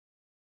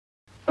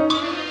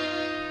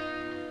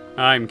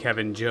I'm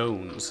Kevin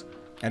Jones,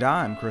 And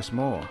I'm Chris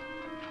Moore.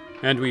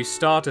 and we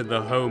started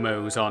the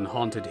Homos on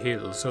Haunted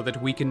Hill so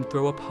that we can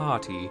throw a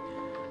party.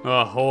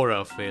 A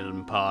horror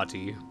film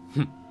party.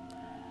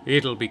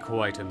 It'll be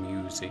quite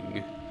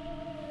amusing.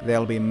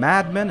 There'll be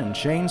madmen and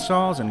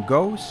chainsaws and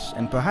ghosts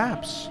and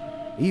perhaps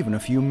even a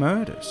few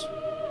murders.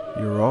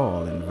 You're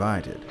all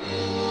invited.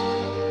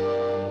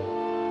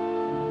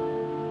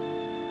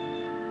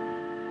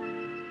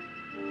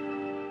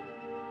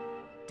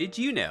 Did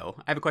you know,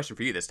 I have a question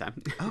for you this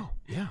time, Oh,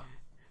 yeah.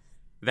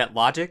 that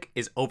logic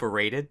is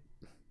overrated?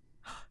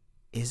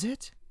 Is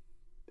it?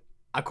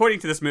 According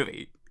to this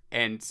movie,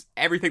 and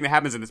everything that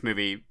happens in this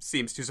movie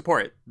seems to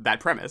support that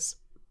premise.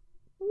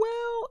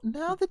 Well,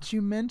 now that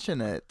you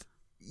mention it,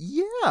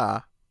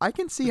 yeah. I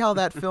can see how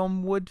that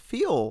film would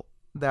feel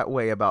that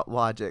way about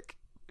logic.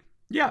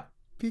 Yeah.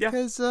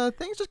 Because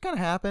things just kind of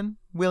happen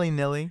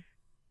willy-nilly.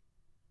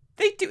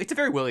 They do. It's a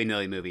very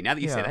willy-nilly movie. Now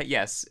that you say Yeah. that,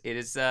 yes, it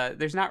is.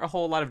 There's not a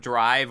whole lot of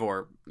drive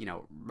or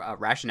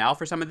rationale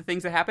for some of the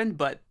things that happen,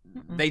 but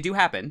they do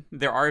happen.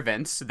 There are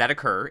events that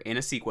occur in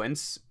a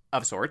sequence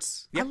of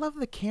sorts. I love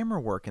the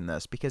camera work in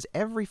this because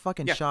every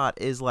fucking Yeah.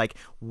 shot is like,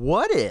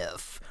 what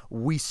if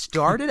we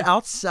started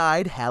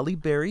outside Halle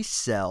Berry's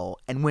cell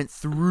and went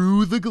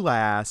through the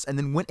glass and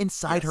then went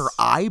inside her Yes.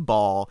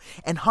 eyeball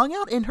and hung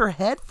out in her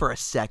head for a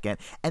second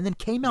and then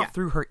came out Yeah.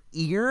 through her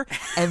ear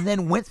and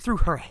then went through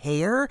her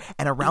hair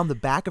and around the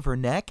back of her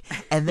neck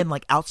and then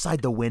like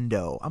outside the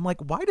window. I'm like,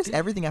 why does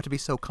everything have to be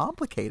so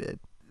complicated?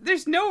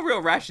 There's no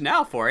real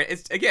rationale for it.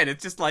 It's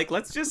just like,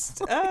 let's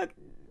just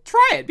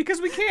try it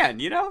because we can.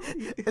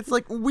 It's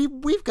like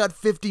we've got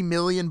 $50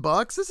 million.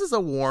 This is a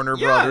Warner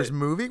Yeah. Brothers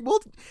movie. Well,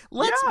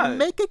 let's Yeah.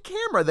 make a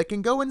camera that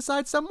can go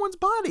inside someone's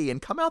body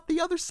and come out the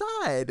other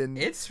side. And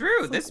It's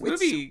true. it's This like-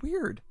 movie, it's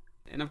weird.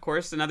 and of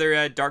course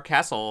another Dark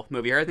Castle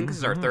movie here. I think this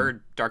is our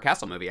third Dark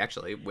Castle movie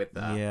actually, with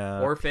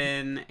Yeah.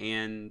 Orphan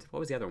and what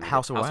was the other one?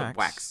 House of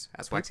Wax.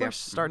 House of Wax. People Yeah. are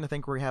starting to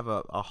think we have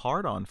a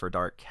hard on for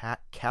Dark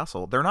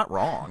Castle. They're not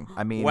wrong.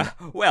 I mean,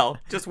 Well,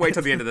 just wait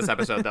till the end of this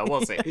episode, though.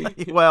 We'll see.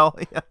 well,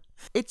 yeah.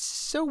 It's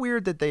so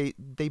weird that they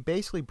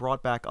basically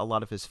brought back a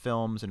lot of his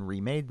films and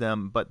remade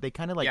them, but they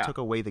kind of like Yeah. took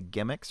away the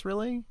gimmicks.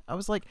 Really, I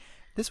was like,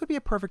 this would be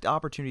a perfect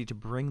opportunity to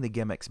bring the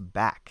gimmicks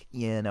back.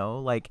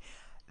 Like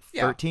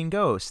Yeah. 13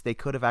 Ghosts, they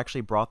could have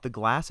actually brought the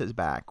glasses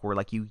back, where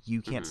like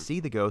you can't see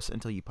the ghosts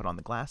until you put on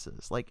the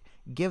glasses. Like,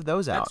 give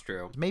those out. That's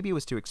true. Maybe it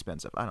was too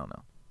expensive. I don't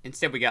know.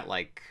 Instead, we got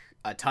like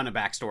a ton of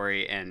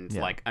backstory and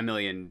Yeah. like a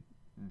million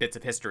bits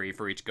of history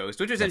for each ghost,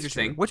 which was That's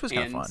interesting. true. Which was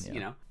kinda And, fun,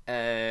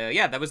 yeah.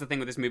 yeah, that was the thing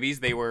with these movies.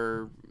 They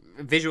were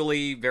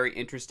visually very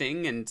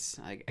interesting, and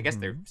I guess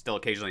they're Mm-hmm. still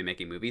occasionally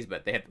making movies,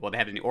 but they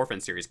had an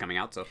Orphan series coming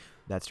out, so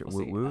That's true.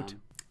 we'll Woot see. woot.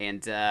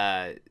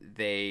 And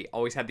they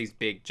always had these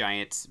big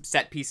giant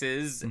set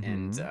pieces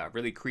and Mm-hmm.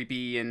 really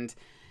creepy, and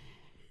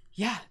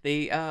yeah,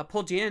 they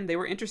pulled you in. They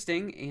were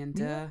interesting,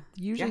 and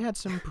Usually yeah. had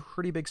some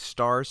pretty big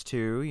stars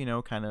too.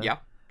 Kind of Yeah,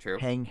 true.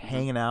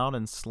 hanging out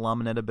and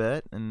slumming it a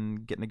bit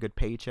and getting a good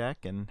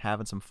paycheck and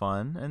having some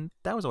fun, and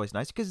that was always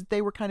nice because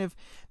they were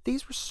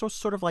these were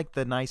sort of like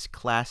the nice,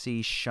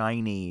 classy,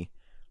 shiny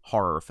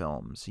horror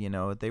films.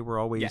 They were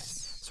always Yes.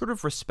 sort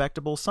of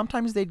respectable.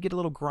 Sometimes they'd get a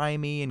little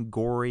grimy and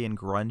gory and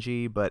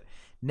grungy, but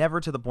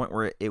never to the point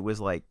where it was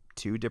like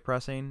too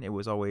depressing. It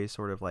was always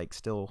sort of like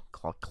still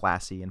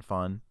classy and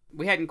fun.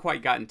 We hadn't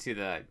quite gotten to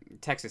the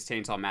Texas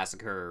Chainsaw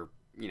Massacre,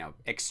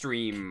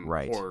 extreme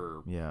Right.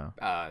 horror Yeah.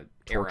 era,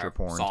 Torture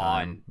porn Saw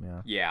time,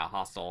 and yeah.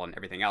 Hostel and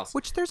everything else.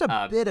 Which there's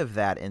a bit of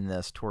that in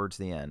this towards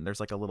the end. There's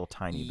like a little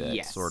tiny bit,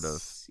 Yes. sort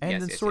of. And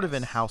Yes, then yes, sort of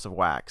in yes. House of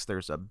Wax,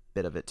 there's a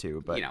bit of it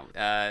too. But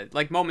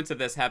like moments of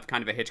this have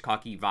kind of a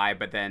Hitchcocky vibe,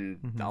 but then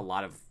Mm-hmm. a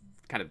lot of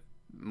kind of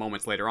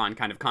moments later on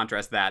kind of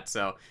contrast that.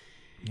 So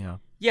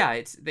yeah.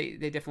 it's they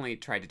definitely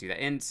tried to do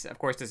that, and of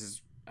course this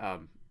is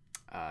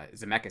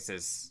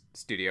Zemeckis'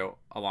 studio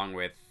along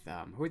with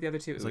who were the other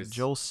two? It was like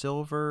Joel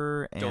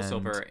Silver and was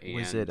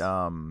it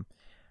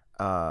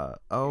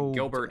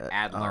Gilbert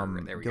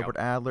Adler. There we Gilbert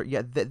go. Adler.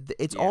 Yeah,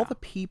 it's all Yeah. the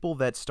people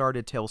that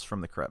started Tales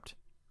from the Crypt.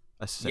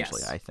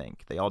 Essentially, Yes. I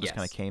think they all just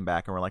kind Yes. of came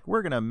back and were like,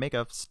 "We're gonna make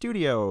a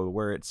studio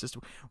where it's just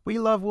we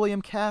love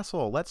William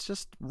Castle. Let's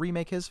just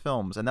remake his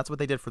films." And that's what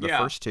they did for the Yeah.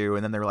 first two.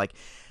 And then they were like,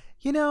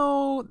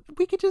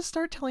 we could just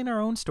start telling our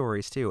own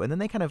stories too. And then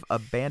they kind of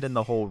abandoned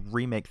the whole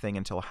remake thing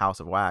until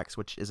House of Wax,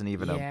 which isn't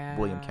even a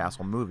William Yeah.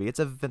 Castle movie. It's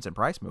a Vincent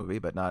Price movie,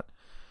 but not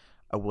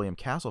a William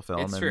Castle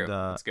film. It's and true.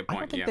 That's a good I don't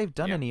point. think Yeah. they've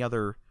done Yeah. any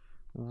other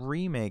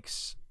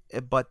remakes,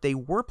 but they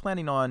were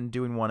planning on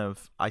doing one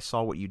of I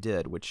Saw What You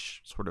Did,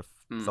 which sort of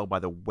fell by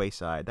the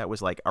wayside. That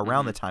was like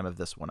around the time of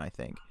this one, I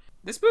think.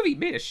 This movie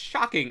made a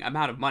shocking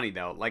amount of money,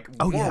 though. Like,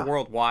 more yeah.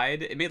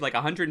 worldwide. It made like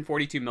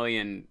 142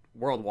 million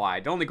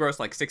worldwide. It only grossed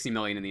like 60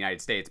 million in the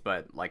United States,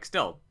 but like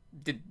still,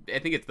 I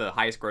think it's the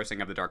highest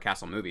grossing of the Dark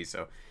Castle movies.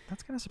 So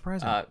That's kind of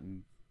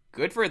surprising.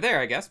 good for it there,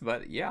 I guess.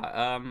 But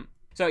yeah,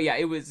 so yeah,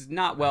 it was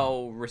not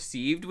well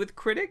received with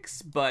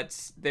critics,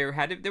 but there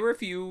were a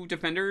few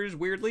defenders,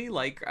 weirdly,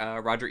 like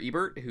Roger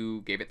Ebert,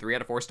 who gave it 3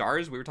 out of 4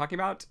 stars. We were talking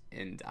about,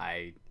 and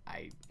I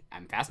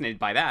I'm fascinated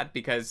by that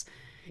because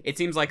it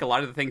seems like a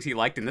lot of the things he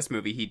liked in this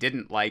movie he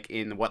didn't like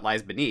in What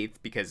Lies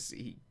Beneath, because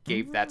he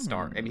gave that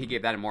star. I mean, he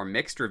gave that a more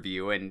mixed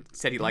review and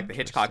said he liked the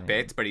Hitchcock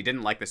bits, but he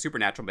didn't like the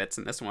supernatural bits.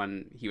 And this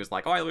one, he was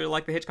like, "Oh, I really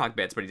like the Hitchcock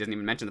bits," but he doesn't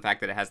even mention the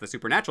fact that it has the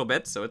supernatural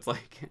bits. So it's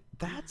like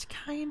That's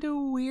kind of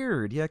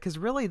weird. Yeah, because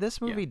really, this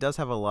movie does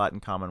have a lot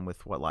in common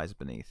with What Lies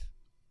Beneath.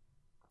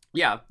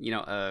 yeah, kind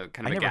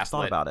of I a never thought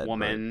gaslit about it,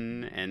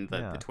 woman and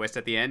the twist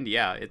at the end.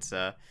 Yeah, it's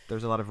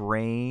There's a lot of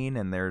rain,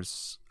 and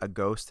there's a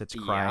ghost that's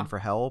crying for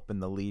help,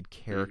 and the lead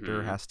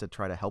character has to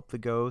try to help the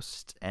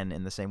ghost, and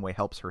in the same way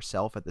helps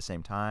herself at the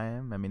same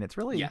time. I mean, it's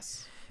really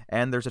yes.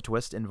 And there's a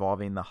twist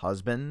involving the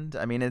husband.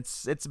 I mean,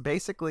 it's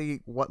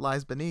basically What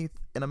Lies Beneath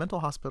in a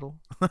mental hospital.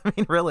 I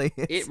mean, really.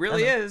 It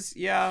really is.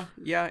 Yeah,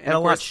 yeah. And a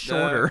lot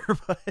shorter.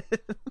 But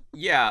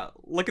yeah,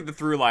 look at the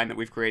through line that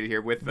we've created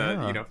here with,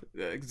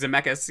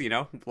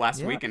 Zemeckis,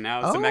 last week, and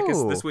now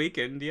Zemeckis this week.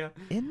 And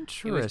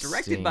Interesting. It was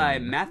directed by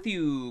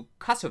Matthew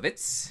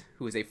Kassovitz,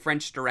 who is a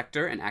French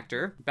director and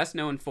actor, best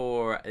known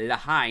for La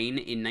Haine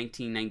in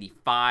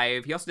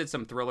 1995. He also did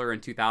some thriller in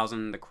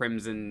 2000, The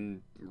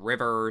Crimson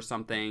River or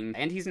something.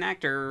 And he's an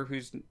actor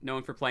who's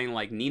known for playing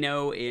like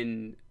Nino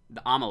in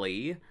The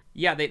Amelie.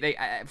 Yeah, they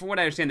from what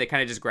I understand, they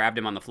kind of just grabbed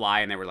him on the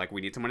fly and they were like,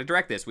 "We need someone to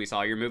direct this. We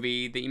saw your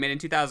movie that you made in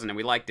 2000 and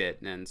we liked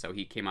it." And so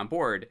he came on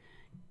board.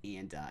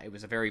 And it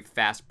was a very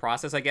fast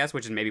process, I guess,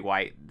 which is maybe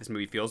why this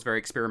movie feels very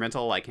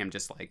experimental. Like him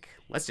just like,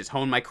 let's just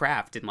hone my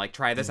craft and like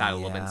try this out a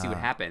little bit and see what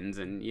happens.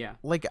 And yeah.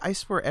 Like, I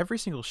swear, every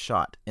single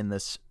shot in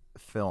this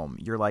film,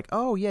 you're like,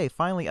 oh, yay,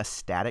 finally a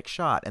static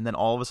shot. And then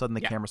all of a sudden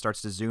the camera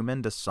starts to zoom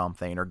into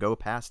something or go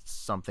past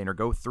something or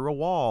go through a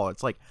wall.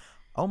 It's like,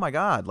 oh my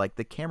God, like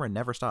the camera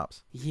never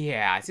stops.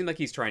 Yeah, it seemed like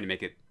he's trying to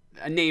make it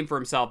a name for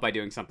himself by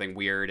doing something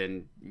weird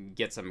and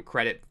get some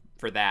credit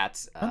for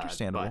that.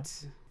 Understandable.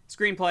 But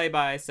screenplay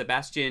by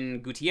Sebastian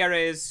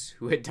Gutierrez,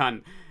 who had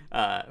done,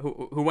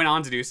 who went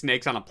on to do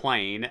Snakes on a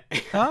Plane.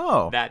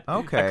 Oh, that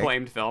okay.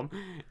 acclaimed film,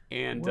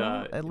 and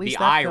at least the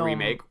that Eye film...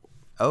 remake.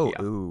 Oh,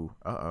 yeah. Ooh,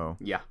 uh-oh.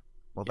 Yeah.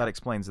 Well, that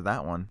explains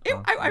that one.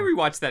 I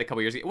rewatched that a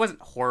couple years ago. It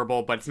wasn't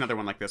horrible, but it's another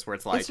one like this where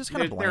it's like it's just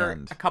kind of bland. There are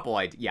a couple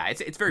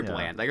it's very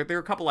bland. Like there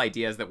are a couple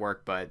ideas that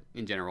work, but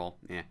in general,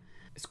 yeah.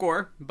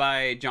 Score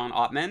by John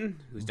Ottman,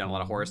 who's done a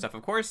lot of horror stuff,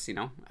 of course.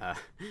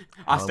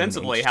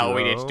 Ostensibly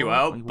Halloween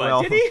H2O,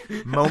 but did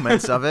he?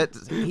 Moments of it.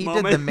 He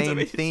did the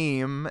main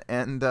theme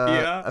and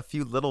a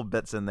few little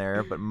bits in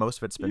there, but most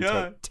of it's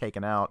been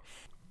taken out.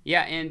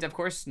 Yeah, and of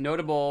course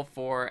notable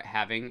for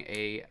having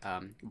a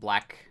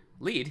black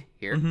lead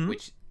here,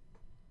 which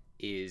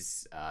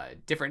is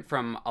different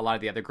from a lot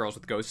of the other girls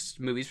with ghosts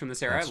movies from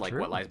this era. That's like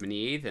true. What Lies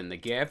Beneath and The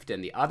Gift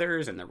and The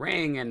Others and The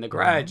Ring and The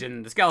Grudge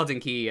and The Skeleton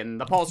Key and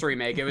The Pulse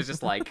remake. It was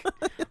just like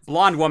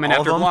blonde woman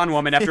after blonde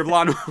woman after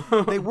blonde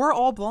woman. They were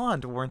all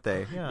blonde, weren't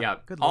they? Yeah,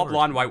 Good all Lord.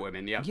 blonde white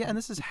women, yeah. Yeah, and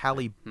this is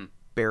Halle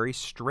Berry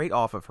straight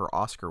off of her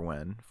Oscar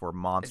win for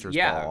Monsters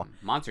Ball.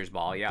 Monsters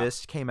Ball, yeah.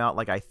 This came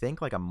out I think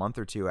a month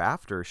or two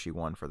after she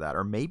won for that,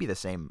 or maybe the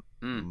same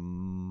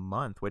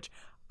month, which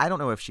I don't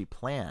know if she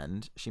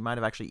planned. She might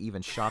have actually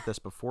even shot this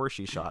before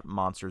she shot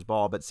Monsters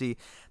Ball. But see,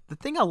 the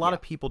thing a lot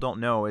of people don't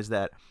know is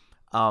that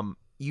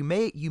you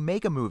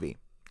make a movie,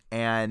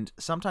 and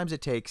sometimes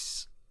it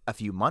takes a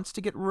few months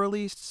to get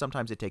released.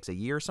 Sometimes it takes a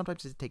year.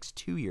 Sometimes it takes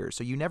 2 years.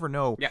 So you never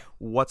know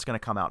what's going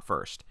to come out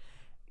first.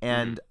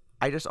 And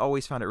I just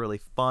always found it really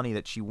funny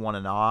that she won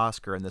an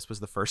Oscar, and this was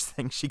the first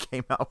thing she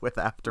came out with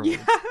afterwards.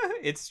 Yeah,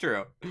 it's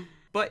true.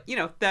 But,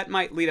 that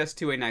might lead us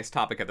to a nice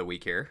topic of the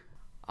week here.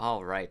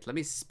 All right, let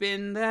me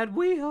spin that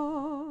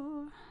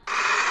wheel.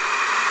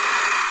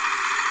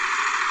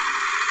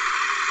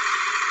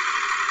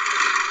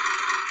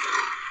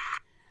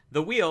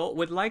 The wheel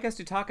would like us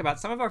to talk about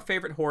some of our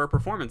favorite horror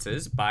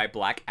performances by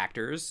black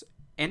actors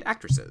and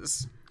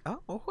actresses.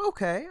 Oh,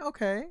 okay.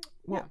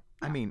 Well,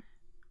 I mean,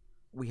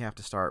 we have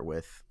to start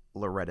with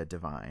Loretta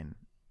Devine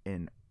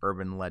in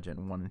Urban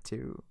Legend 1 and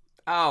 2.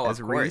 Oh, as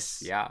of course.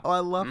 Reese. Yeah. Oh, I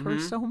love her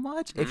so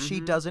much. If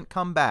she doesn't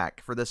come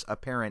back for this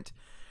apparent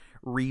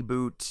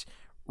reboot,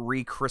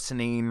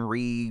 rechristening,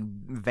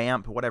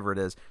 revamp, whatever it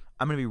is,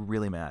 I'm going to be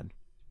really mad.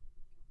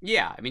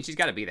 Yeah, I mean, she's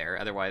got to be there.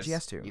 Otherwise, she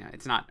has to.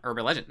 It's not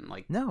Urban Legend.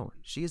 No,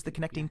 she is the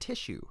connecting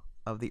tissue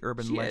of the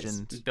Urban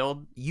Legend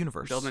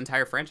universe. Build an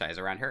entire franchise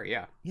around her,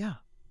 yeah. Yeah.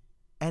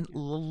 And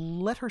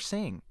let her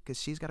sing,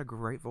 because she's got a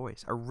great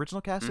voice.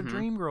 Original cast of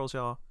Dreamgirls,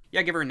 y'all.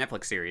 Yeah, give her a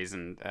Netflix series,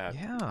 and I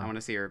want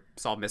to see her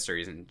solve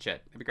mysteries and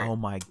shit. That'd be great. Oh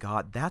my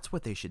God, that's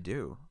what they should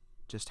do.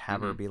 Just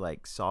have her be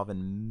like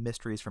solving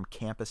mysteries from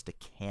campus to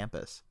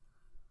campus.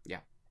 Yeah.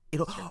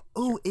 It'll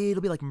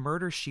be like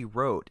Murder, She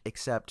Wrote,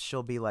 except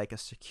she'll be like a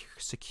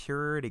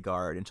security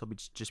guard, and she'll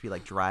just be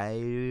like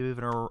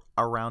driving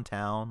around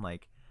town,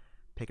 like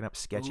picking up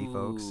sketchy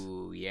folks.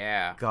 Ooh,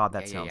 yeah. God,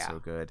 that sounds so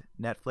good.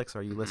 Netflix,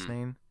 are you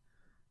listening?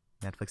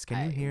 Netflix,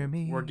 can you hear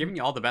me? We're giving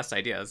you all the best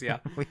ideas, yeah.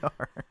 We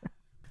are.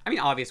 I mean,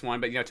 obvious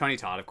one, but Tony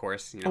Todd, of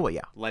course.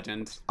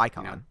 Legend,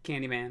 icon,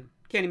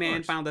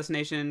 Candyman, Final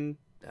Destination.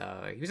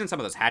 He was in some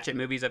of those Hatchet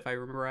movies, if I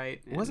remember right.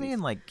 Wasn't he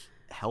in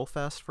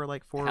Hellfest for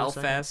like 4 seconds.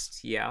 Hellfest,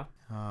 yeah.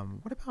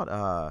 What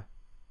about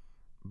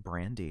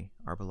Brandy,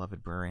 our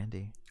beloved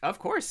Brandy? Of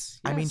course.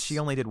 I mean, yes. she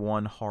only did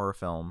one horror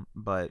film,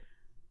 but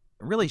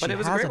really But she it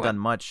was a great hasn't one. done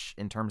much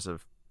in terms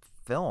of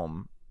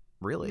film,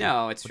 really.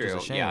 No, it's which true.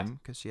 is a Yeah. shame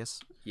because she has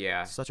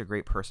Yeah. such a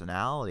great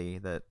personality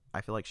that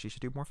I feel like she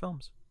should do more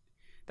films.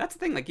 That's the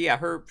thing. Like, yeah,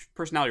 her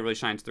personality really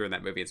shines through in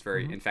that movie. It's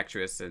very Mm-hmm.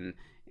 infectious, and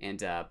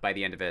by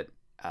the end of it,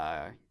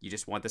 you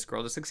just want this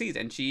girl to succeed,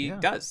 and she Yeah.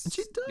 does. And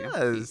she You know,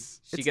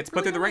 does. she It's gets put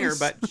really through the ringer, nice.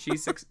 but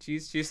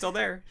she's still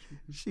there.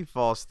 She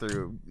falls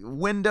through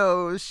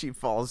windows. She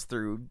falls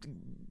through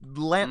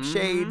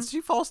lampshades.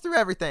 She falls through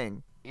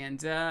everything. And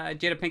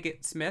Jada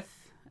Pinkett Smith,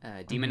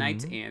 Demon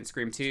Knight, and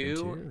Scream 2.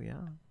 Too, yeah.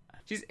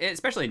 She's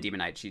especially in Demon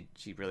Knight. She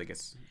really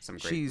gets some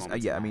great. She's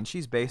moments yeah. in I that. mean,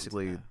 she's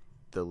basically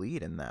the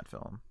lead in that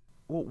film.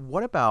 Well,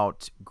 what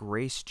about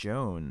Grace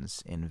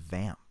Jones in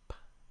Vamp?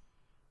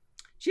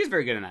 She's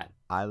very good in that.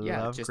 I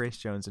Yeah, love just- Grace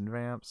Jones in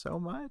Vamp so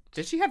much.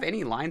 Did she have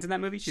any lines in that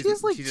movie? She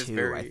has like she's just 2,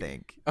 very... I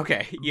think.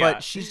 Okay, yeah.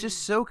 But she's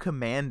just so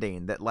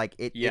commanding that like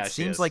Yeah, it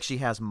she seems is. like she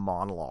has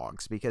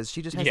monologues because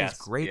she just has Yes, these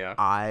great yeah.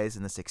 eyes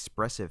and this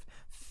expressive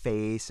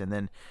face,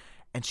 and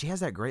she has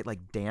that great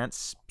like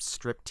dance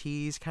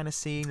striptease kind of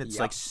scene that's Yep.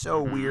 like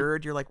so Mhm.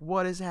 weird. You're like,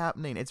 what is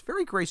happening? It's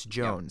very Grace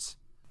Jones.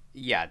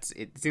 Yeah,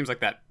 it seems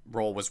like that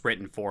role was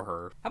written for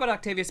her. How about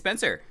Octavia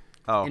Spencer?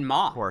 Oh, In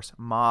Ma. of course,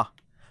 Ma.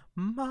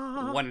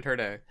 Ma, Wanted her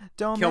to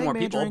don't kill make more me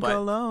people, drink but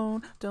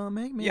alone. Don't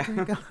make me Yeah.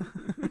 drink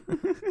alone.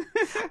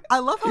 I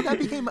love how that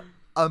became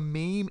a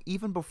meme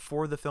even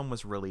before the film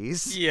was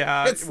released.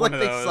 Yeah, It's one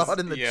like of they saw those, it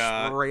in the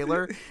yeah.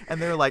 trailer and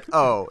they're like,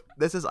 "Oh,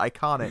 this is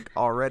iconic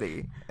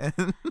already."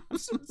 And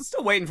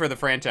still waiting for the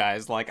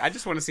franchise. Like, I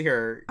just want to see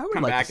her I would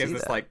come like to back see as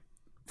this that. like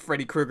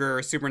Freddy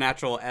Krueger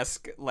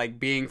supernatural-esque like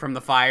being from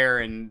the fire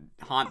and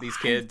haunt these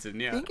kids.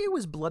 And I yeah, think it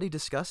was Bloody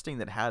Disgusting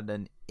that had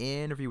an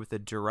interview with the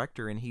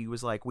director, and he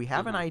was like, "We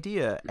have an Mhm.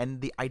 idea,"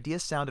 and the idea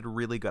sounded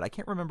really good. I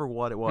can't remember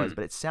what it was,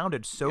 but it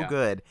sounded so Yeah.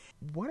 good.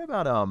 What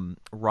about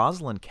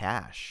Rosalind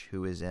Cash,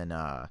 who is in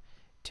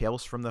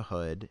Tales from the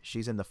Hood?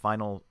 She's in the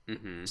final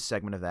Mhm.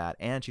 segment of that,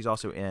 and she's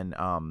also in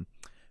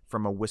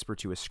From a Whisper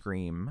to a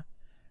Scream,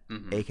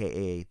 Mhm.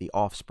 aka The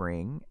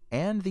Offspring,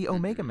 and The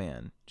Omega Mhm.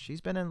 Man.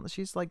 She's been in.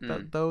 She's like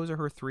Mm. those are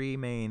her 3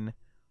 main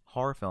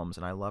horror films,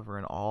 and I love her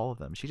in all of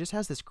them. She just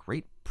has this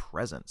great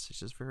presence. It's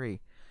just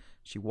very.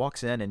 She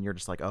walks in, and you're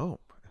just like,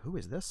 oh, who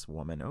is this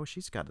woman? Oh,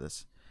 she's got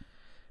this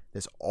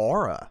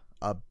aura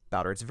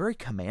about her. It's very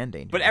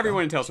commanding. But You're like,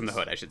 everyone oh, in Tales from the she's-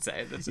 Hood, I should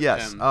say. That's,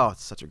 Yes. Oh,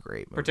 it's such a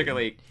great movie.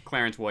 particularly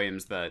Clarence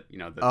Williams, the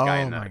Oh guy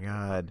in the my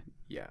god,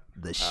 yeah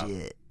the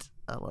shit.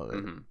 I love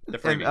it. mhm. the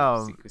And,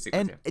 framing sequence.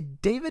 and Yeah.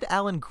 David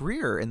Alan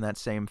Grier in that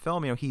same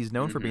film, he's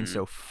known for being Mhm.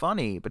 so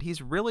funny, but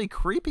he's really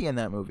creepy in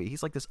that movie.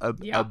 He's like this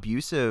Yeah.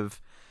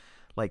 abusive,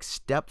 like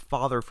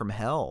stepfather from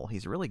hell.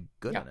 He's really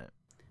good Yeah. in it.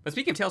 But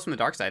speaking of Tales from the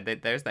Dark Side,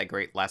 there's that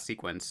great last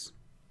sequence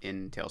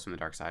in Tales from the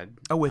Dark Side.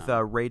 Oh, with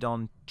Ray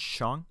Dawn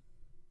Chong.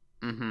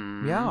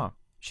 Mm-hmm. Yeah,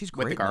 she's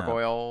great. With the in that.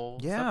 gargoyle.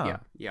 Yeah.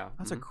 Stuff. Yeah.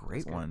 That's a Mhm.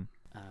 great good. one.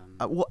 Um,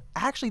 Well,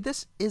 actually,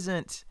 this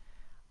isn't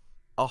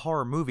a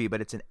horror movie,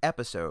 but it's an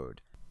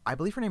episode. I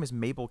believe her name is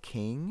Mabel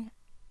King,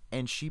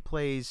 and she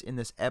plays in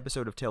this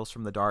episode of Tales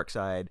from the Dark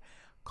Side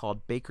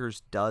called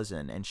Baker's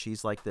Dozen, and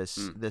she's like this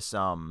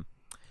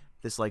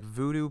like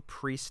voodoo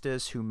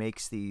priestess who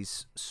makes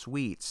these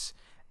sweets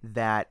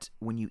that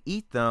when you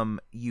eat them,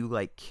 you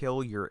like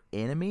kill your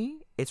enemy.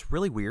 It's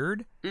really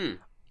weird. mm.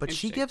 But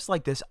she Interesting. gives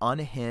like this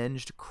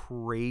unhinged,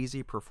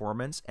 crazy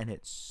performance, and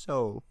it's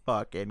so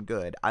fucking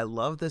good. I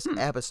love this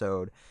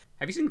episode.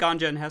 Have you seen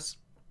Ganja and Hess?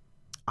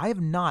 I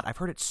have not. I've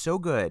heard it's so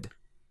good.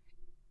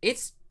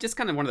 It's just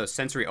kind of one of those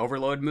sensory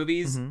overload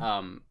movies.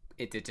 Mhm.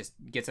 It just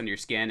gets under your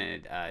skin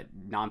and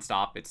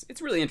nonstop.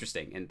 It's really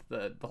interesting, and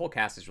the whole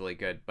cast is really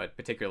good. But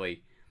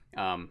particularly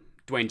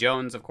Dwayne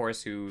Jones, of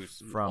course, who's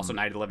From also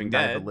Night of the Living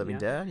Night Dead. of the Living yeah.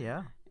 Dead,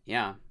 yeah.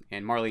 Yeah,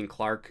 and Marlene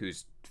Clark,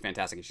 who's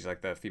fantastic, and she's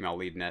like the female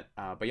lead in it.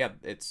 But yeah,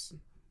 it's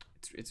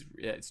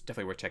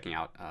definitely worth checking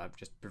out.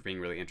 Just for being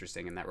really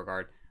interesting in that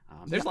regard.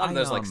 There's a lot of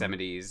those like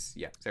 70s.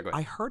 Yeah, so go ahead.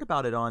 I heard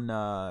about it on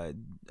a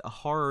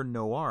horror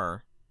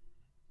noir,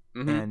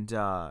 Mhm.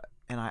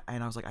 and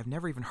I was like, I've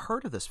never even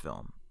heard of this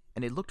film,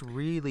 and it looked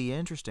really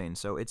interesting.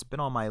 So it's been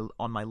on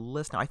my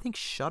list now. I think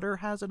Shudder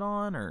has it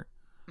on or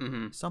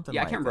Mhm. something.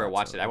 Yeah, I like can't remember. that, I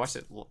watched so it. I watched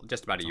it's- it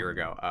just about a year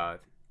ago.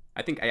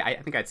 I think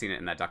I'd seen it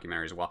in that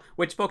documentary as well.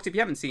 Which, folks, if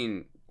you haven't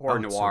seen horror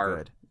Oh, it's so noir,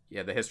 good.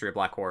 yeah, the history of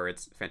black horror,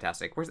 it's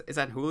fantastic. Is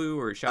that Hulu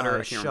or Shudder?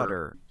 I can't remember.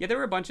 Shudder. Yeah, there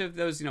were a bunch of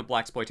those,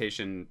 black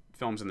exploitation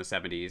films in the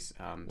 70s.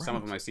 Some of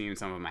Right. them I've seen,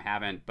 some of them I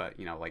haven't. But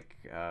like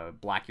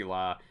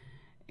Blackula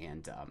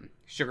and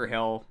Sugar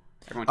Hill.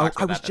 Everyone Oh, talks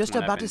about I was that. That's just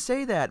one I've about to been-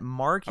 say that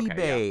Marky Okay,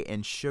 Bay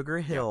in Sugar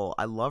Hill.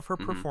 I love her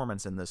Mhm.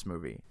 performance in this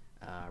movie.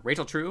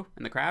 Rachel True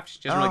in The Craft. She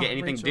doesn't really Oh, get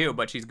anything to Rachel. do,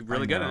 but she's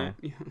really good in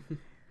it.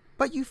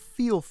 But you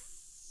feel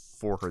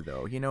for her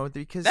though,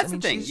 because That's I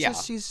mean, the thing, she's yeah.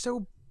 she's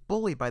so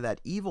bullied by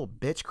that evil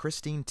bitch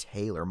Christine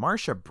Taylor.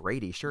 Marsha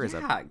Brady sure is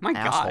Yeah, a my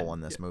asshole God.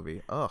 in this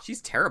movie. Ugh,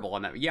 She's terrible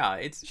in that.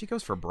 Yeah, she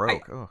goes for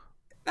broke. Ugh.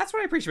 That's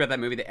what I appreciate about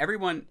that movie. That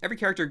every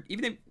character,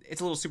 even if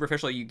it's a little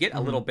superficial, you get a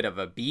little bit of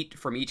a beat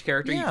from each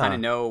character. You kind of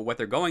know what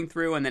they're going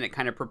through, and then it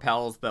kind of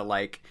propels the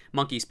like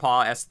monkey's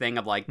paw-esque thing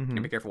of like,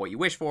 be careful what you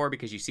wish for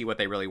because you see what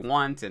they really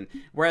want. And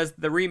whereas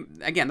the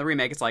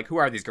remake, it's like, who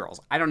are these girls?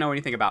 I don't know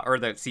anything about, or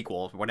the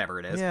sequel, whatever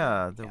it is.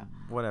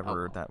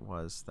 Whatever that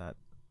was. That.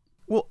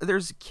 Well,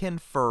 there's Ken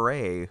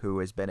Foray, who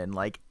has been in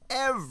like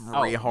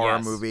every horror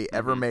movie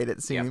ever made.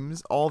 It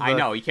seems I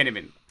know you can't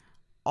even.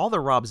 All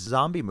the Rob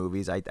Zombie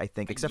movies, I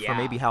think, except for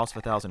maybe House of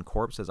a Thousand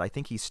Corpses. I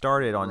think he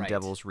started on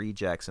Devil's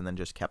Rejects and then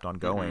just kept on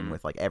going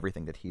with like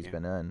everything that he's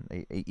been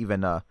in.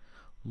 Even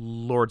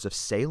Lords of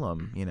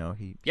Salem, you know.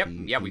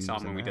 We saw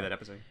him when we did that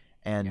episode.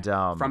 And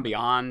From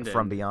Beyond,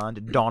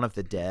 Dawn of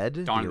the Dead,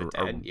 original.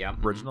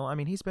 Mm-hmm. I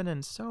mean, he's been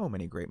in so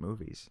many great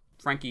movies.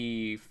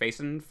 Frankie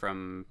Faison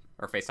from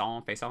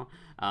Silence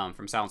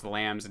of the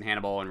Lambs and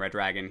Hannibal and Red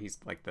Dragon. He's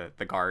like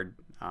the guard,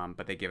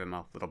 but they give him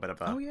a little bit of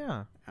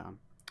a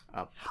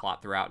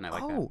plot throughout, and I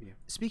like that. Yeah.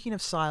 Speaking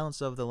of Silence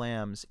of the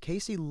Lambs,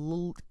 Casey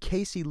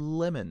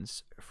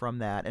Lemons from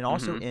that, and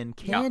also in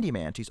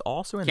Candyman. She's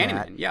also in that.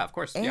 Candyman, yeah, of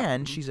course.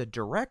 And she's a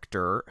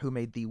director who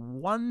made the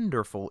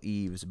wonderful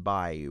Eve's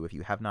Bayou. If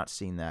you have not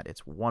seen that,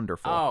 it's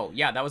wonderful. Oh,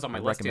 yeah, that was on my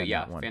list too.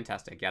 Yeah,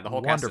 fantastic. Yeah, the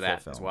whole cast of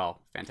that as well.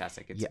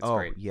 Fantastic. It's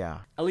great. Yeah.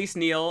 Elise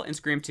Neal in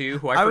Scream 2,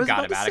 who I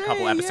forgot about a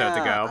couple episodes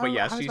ago,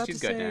 but she's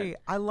good in it.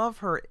 I love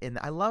her, and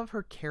I love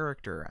her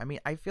character. I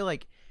mean, I feel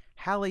like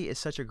Hallie is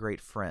such a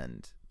great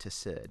friend to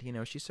Sid. You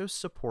know, she's so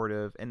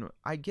supportive, and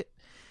I get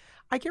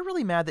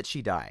really mad that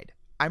she died.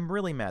 I'm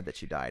really mad that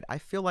she died. I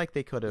feel like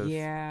they could have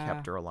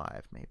kept her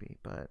alive, maybe,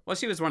 but... Well,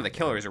 she was one of the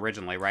killers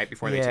originally, right?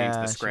 Before they changed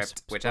the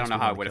script, which I don't know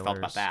how I would have felt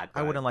about that.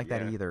 I wouldn't like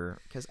that either,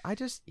 because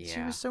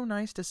she was so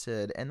nice to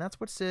Sid, and that's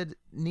what Sid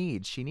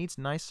needs. She needs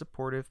nice,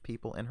 supportive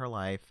people in her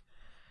life.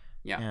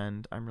 Yeah.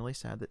 And I'm really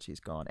sad that she's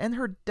gone. And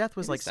her death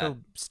was like so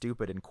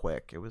stupid and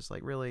quick. It was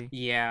like really...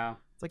 Yeah.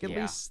 It's like at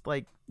least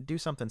like do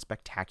something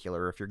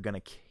spectacular if you're going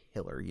to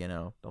kill her, you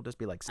know? Don't just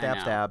be like,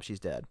 stab, she's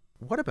dead.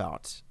 What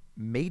about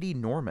Maidie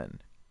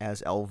Norman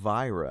as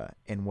Elvira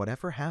in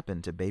Whatever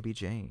Happened to Baby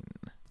Jane?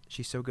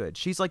 She's so good.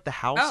 She's like the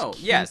housekeeper. Oh,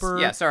 yes.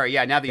 Yeah, sorry.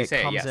 Yeah, now that you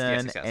say it,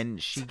 yes.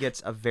 And she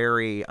gets a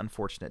very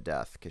unfortunate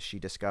death because she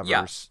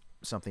discovers...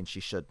 something she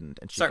shouldn't,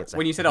 and she gets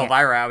when you said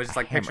Elvira, I was just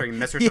like picturing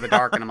Mistress of the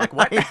Dark, and I'm like,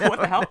 what? What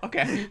the hell?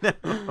 Okay.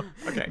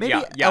 Okay.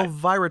 Maybe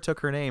Elvira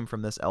took her name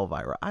from this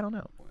Elvira. I don't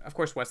know. Of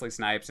course, Wesley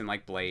Snipes and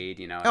like Blade,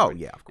 you know. Oh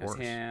yeah, of course.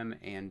 Him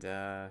and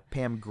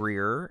Pam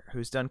Grier,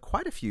 who's done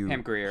quite a few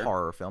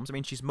horror films. I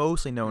mean, she's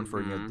mostly known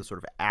for the sort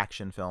of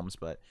action films,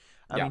 but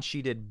I mean,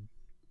 she did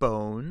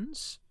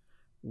Bones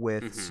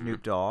with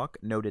Snoop Dogg,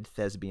 noted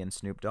thespian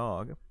Snoop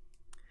Dogg.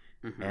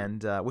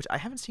 And which I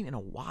haven't seen in a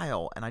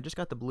while, and I just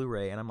got the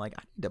Blu-ray, and I'm like,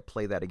 I need to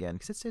play that again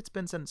because it's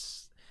been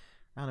since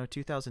I don't know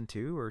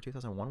 2002 or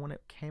 2001 when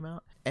it came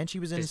out. And she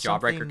was in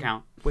Jawbreaker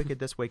count? Wicked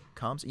This Way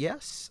Comes.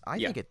 Yes, I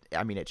think it.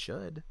 I mean, it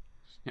should.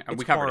 Yeah,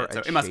 we covered it, so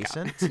it must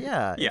count.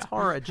 Yeah, it's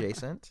horror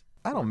adjacent.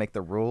 I don't make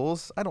the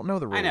rules. I don't know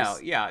the rules. I know.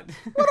 Yeah.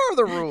 What are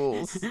the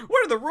rules?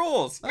 What are the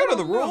rules? You know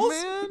the rules,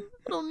 man.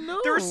 I don't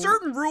know. There are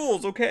certain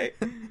rules, okay?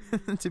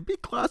 To be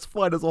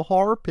classified as a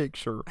horror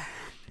picture,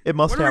 it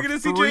must have 3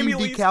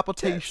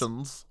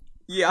 decapitations.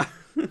 Yeah.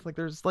 Like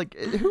there's like,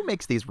 who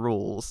makes these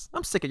rules?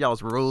 I'm sick of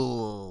y'all's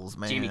rules,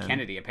 man. Jamie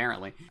Kennedy,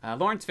 apparently.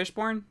 Lawrence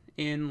Fishburne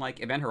in like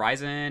Event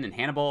Horizon and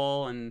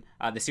Hannibal and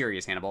the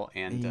series Hannibal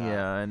and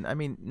and I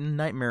mean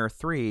Nightmare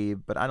 3,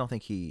 but I don't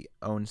think he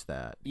owns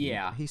that.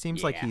 Yeah. He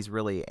seems like he's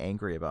really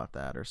angry about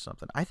that or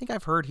something. I think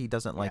I've heard he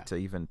doesn't like to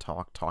even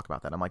talk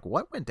about that. I'm like,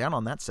 what went down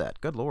on that set?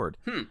 Good Lord.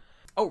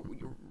 Oh,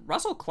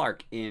 Russell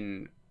Clark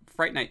in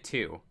Fright Night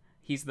 2.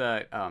 He's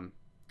the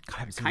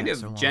kind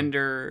of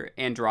gender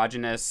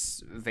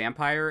androgynous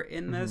vampire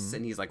in this,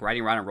 and he's like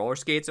riding around on roller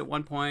skates at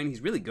one point.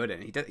 He's really good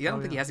in it. I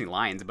don't think he has any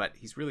lines, but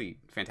he's really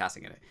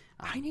fantastic in it.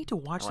 I need to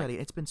watch that.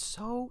 It's been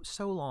so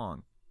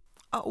long.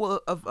 Oh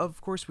well,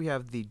 of course we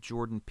have the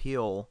Jordan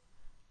Peele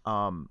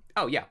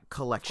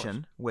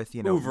collection with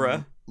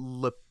Oeuvre.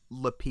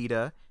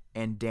 Lupita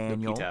and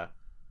Daniel. Lupita.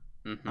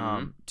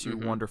 Two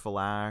wonderful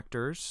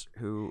actors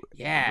who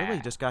really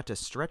just got to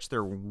stretch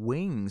their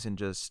wings and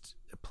just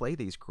play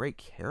these great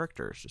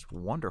characters. Just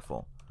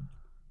wonderful.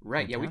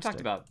 Right. Fantastic. Yeah, we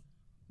talked about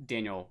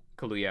Daniel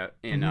Kaluuya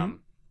in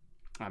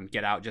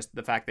Get Out. Just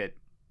the fact that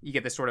you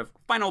get this sort of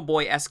final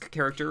boy-esque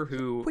character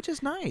who, which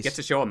is nice, gets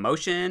to show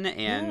emotion,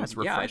 and it's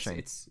refreshing.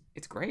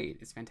 It's great.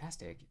 It's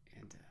fantastic,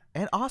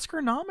 and Oscar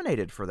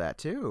nominated for that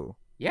too.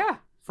 Yeah,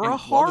 for a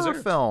horror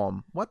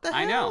film. What the hell?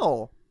 I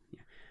know.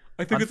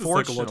 I think it's a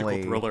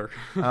psychological thriller.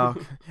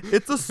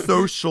 It's a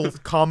social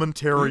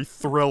commentary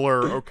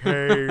thriller,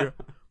 okay?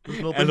 There's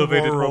nothing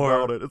elevated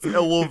horror about it. It's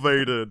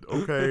elevated,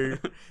 okay?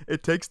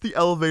 It takes the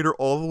elevator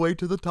all the way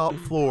to the top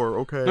floor,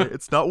 okay?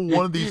 It's not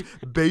one of these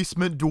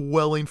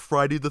basement-dwelling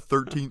Friday the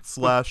 13th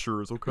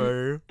slashers,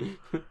 okay?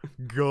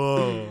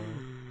 God.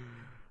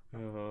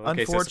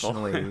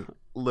 Unfortunately,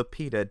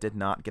 Lupita did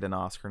not get an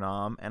Oscar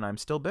nom, and I'm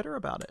still bitter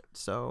about it,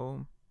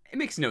 so... It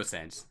makes no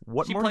sense.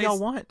 What She more do plays y'all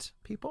want,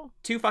 people?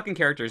 2 fucking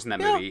characters in that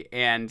Yeah. movie,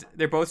 and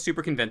they're both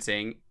super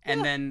convincing. And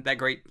Yeah. then that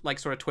great like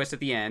sort of twist at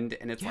the end,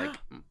 and it's Yeah. like,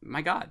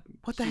 my God,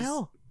 What the she's-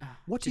 hell?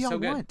 What do she's y'all so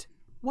good. want?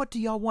 What do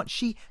y'all want?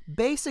 She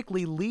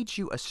basically leads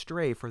you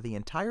astray for the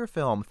entire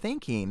film,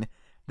 thinking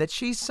that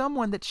she's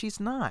someone that she's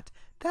not.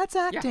 That's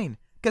acting.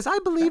 Because I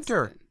believed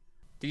her. That's it.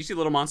 Did you see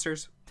Little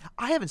Monsters?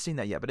 I haven't seen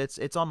that yet, but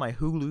it's on my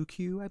Hulu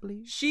queue, I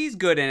believe. She's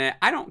good in it.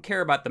 I don't care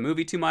about the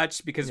movie too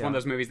much because it's one Yeah.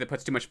 of those movies that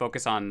puts too much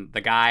focus on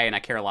the guy, and I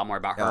care a lot more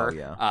about her. Oh,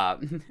 yeah.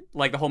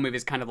 Like the whole movie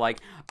is kind of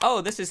like,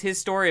 oh, this is his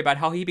story about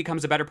how he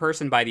becomes a better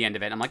person by the end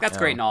of it. I'm like, that's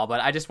great and all,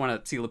 but I just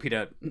want to see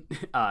Lupita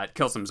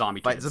kill some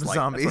zombie Fight kids. some Like,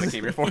 zombies. That's what I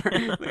came here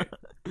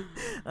for.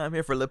 I'm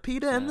here for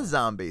Lapita and the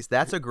Zombies.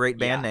 That's a great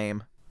band Yeah.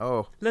 name.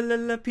 Oh.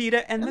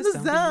 Lupita and And the the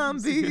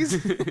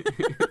zombies.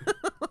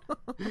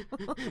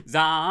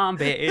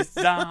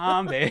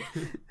 Zombie.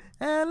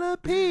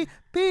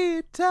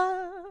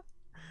 Pita.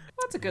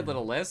 That's a good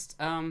little list.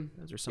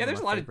 Those are some there's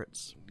of a my lot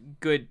favorites. of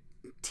good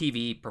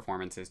TV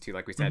performances too,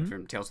 like we Mm-hmm. said,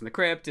 from Tales from the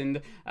Crypt,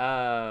 and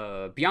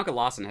Bianca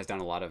Lawson has done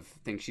a lot of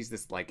things. She's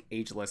this like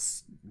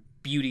ageless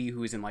beauty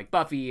who's in like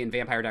Buffy and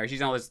Vampire Diaries.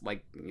 She's in all this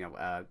like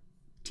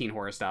teen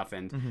horror stuff,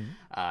 and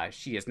Mm-hmm.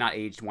 she has not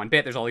aged one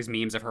bit. There's all these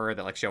memes of her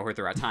that like show her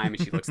throughout time,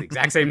 and she looks the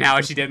exact same now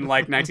as she did in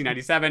like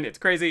 1997. It's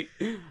crazy.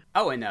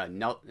 Oh, and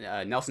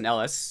Nelson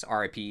Ellis,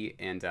 R.I.P.,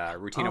 and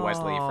Rutina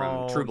Wesley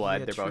from True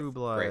Blood. Yeah, They're True both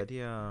Blood, great.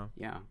 yeah.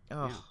 Yeah,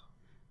 Oh, yeah.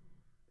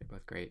 They're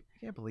both great. I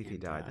can't believe he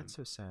And, died. That's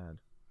so sad.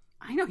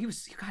 I know he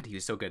was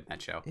so good in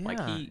that show. Like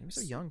Yeah, he he was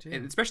so young, too.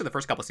 and especially the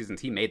first couple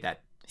seasons. He made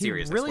that He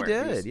series. I really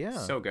swear. did, was yeah.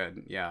 so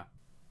good. Yeah.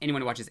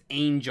 Anyone who watches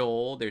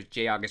Angel, there's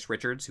J. August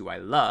Richards, who I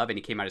love, and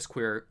he came out as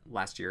queer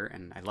last year,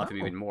 and I love him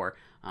Oh. even more.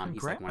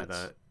 He's like one of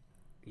Congrats.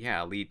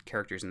 the lead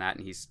characters in that,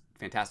 and he's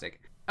fantastic.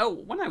 Oh,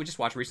 one I just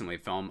watched recently, a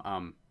film.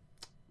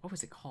 What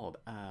was it called?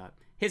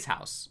 His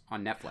House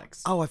on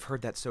Netflix. Oh, I've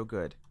heard that's so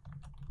good.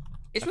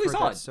 it's I've really heard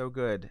solid. That's so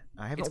good.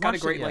 I haven't It's got a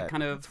watched great it yet. like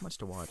kind of Too much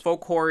to watch.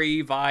 folk horror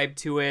vibe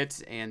to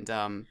it, and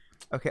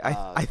Okay,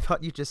 I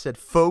thought you just said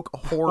folk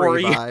horror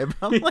Hoary. vibe.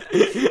 I'm like,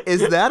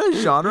 is that a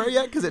genre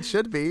yet? Because it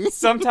should be.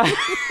 sometimes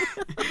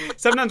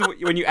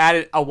when you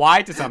add a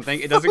Y to something,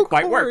 it doesn't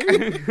quite work.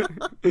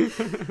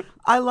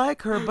 I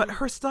like her, but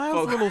her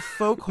style's a little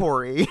folk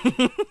hoary.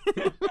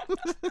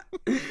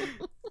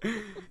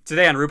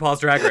 Today on RuPaul's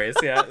Drag Race,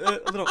 yeah,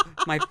 a little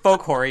my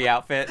folk horror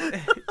outfit,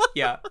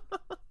 yeah,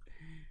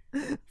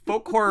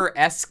 folk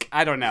horror-esque.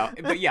 I don't know,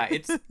 but yeah,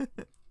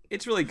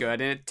 it's really good,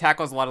 and it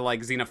tackles a lot of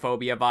like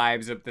xenophobia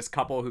vibes of this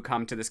couple who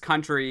come to this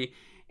country,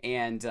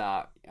 and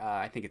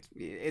I think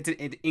it's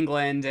in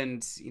England,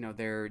 and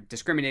they're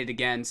discriminated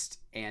against,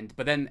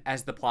 but then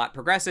as the plot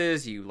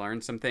progresses, you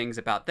learn some things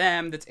about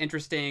them that's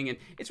interesting, and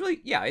it's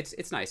really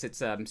it's nice. It's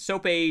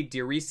Sope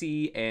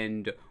Dirisi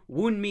and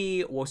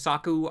Wunmi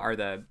Wosaku are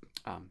the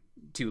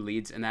 2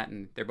 leads in that,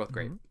 and they're both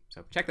great.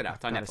 So check that out.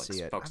 It's on Gotta Netflix,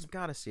 see it. folks. I've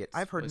got to see it.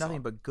 I've heard really nothing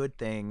solid. but good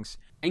things.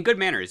 And Good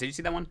Manners. Did you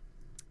see that one?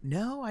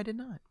 No, I did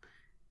not.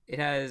 It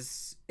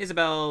has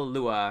Isabel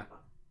Lua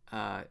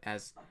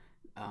as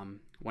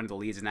one of the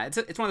leads in that.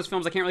 It's one of those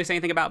films I can't really say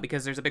anything about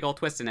because there's a big old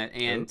twist in it,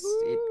 and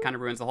it kind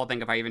of ruins the whole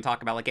thing if I even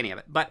talk about like any of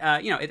it. But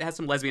it has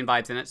some lesbian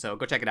vibes in it, so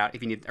go check it out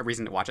if you need a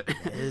reason to watch it.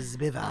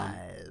 Lesbi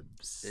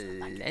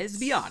vibes. Let's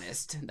be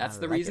honest. That's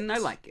the like reason it. I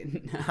like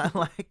it. I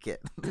like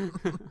it.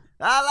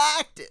 I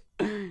liked it.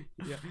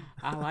 Yeah,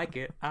 I like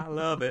it. I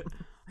love it.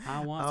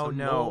 I want Oh some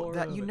no, more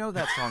that of you it. know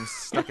that song's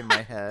stuck in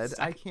my head.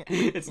 I can't.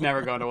 It's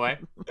never going away.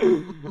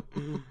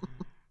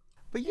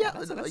 But yeah,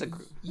 that's a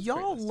great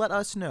y'all list. let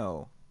us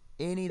know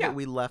any Yeah. that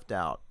we left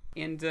out.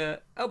 And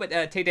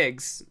Tay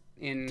Diggs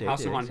in Tay House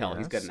of Diggs, Haunted Hill.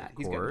 He's good yes, in that. of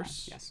He's good in that.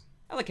 course. Yes,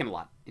 I like him a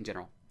lot in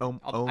general. Omar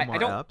I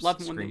don't Epps, love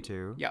him when Scream they-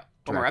 2. Yeah,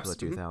 Omar Dracula Epps.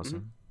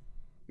 2000.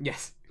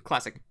 Yes,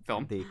 classic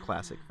film. The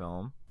classic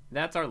film.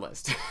 That's our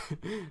list.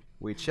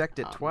 We checked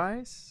it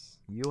twice.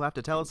 You'll have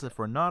to tell us if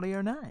we're naughty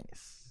or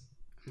nice.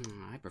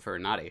 I prefer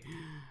naughty.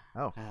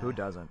 Oh, who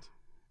doesn't?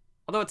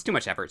 Although it's too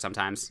much effort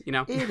sometimes, you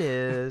know? It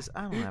is.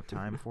 I don't have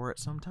time for it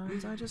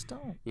sometimes. I just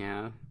don't.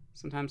 Yeah.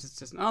 Sometimes it's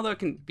just, although it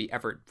can be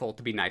effortful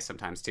to be nice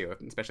sometimes too,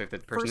 especially if the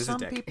person For is a some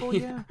dick. people,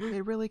 yeah,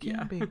 it really can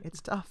Yeah. be.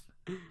 It's tough.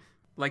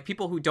 Like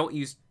people who don't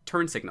use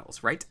turn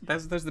signals, right?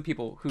 Those are the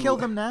people who Kill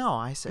them now,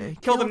 I say.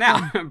 Kill them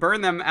now.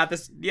 Burn them at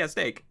this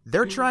stake.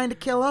 They're trying to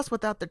kill us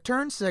without their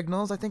turn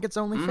signals. I think it's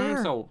only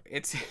fair. So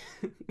it's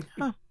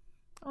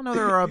Oh no,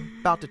 they're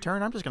about to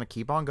turn. I'm just gonna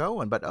keep on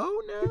going. But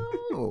oh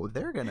no,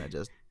 they're gonna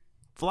just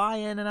fly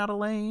in and out of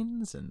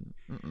lanes and.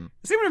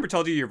 Has anyone ever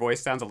told you your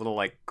voice sounds a little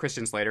like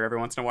Christian Slater every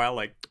once in a while,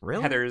 like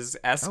Really?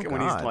 Heather's-esque Oh,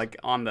 when he's God. like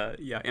on the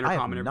intercom I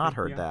have and everything? not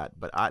heard Yeah. that,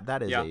 but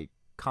that is Yeah. a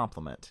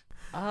compliment.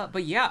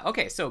 But yeah,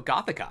 okay, so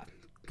Gothica.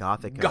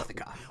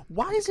 Gothica.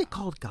 Why is it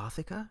called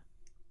Gothica?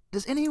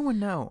 Does anyone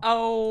know?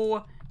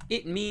 Oh,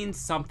 it means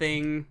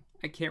something.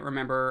 I can't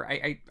remember.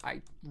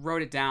 I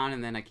wrote it down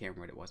and then I can't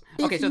remember what it was.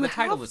 Okay, If so you the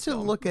title have is to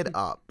look it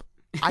up.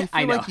 I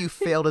feel know. like you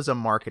failed as a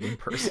marketing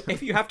person.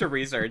 If you have to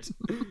research.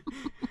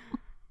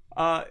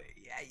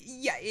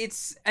 Yeah,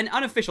 it's an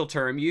unofficial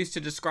term used to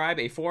describe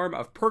a form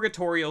of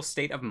purgatorial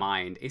state of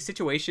mind, a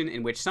situation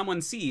in which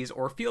someone sees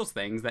or feels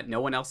things that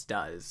no one else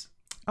does.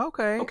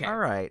 Okay. Okay. All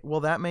right. Well,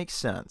 that makes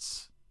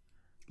sense.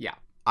 Yeah.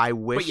 I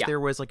wish yeah. there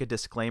was like a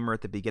disclaimer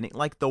at the beginning,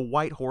 like the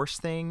white horse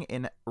thing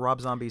in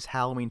Rob Zombie's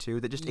Halloween 2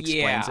 that just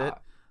explains it.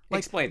 Like,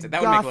 explains it.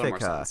 That would make a little more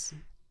Gothica. sense.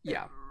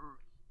 Yeah.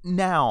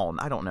 Noun.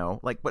 I don't know.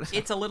 Like, what?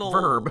 It's a little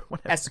verb.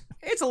 Whatever.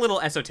 It's a little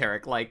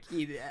esoteric. Like,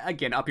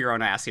 again, up your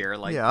own ass here.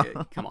 Like, Yeah.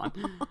 Come on.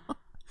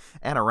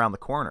 And around the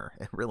corner.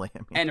 Really. I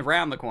mean, And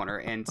around the corner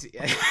and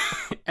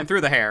and through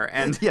the hair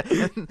and yeah,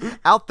 and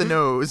out the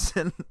nose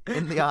and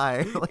in the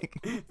eye.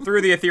 Like,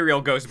 through the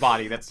ethereal ghost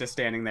body that's just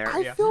standing there.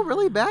 I feel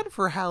really bad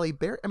for Halle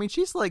Berry. I mean,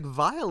 she's like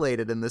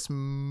violated in this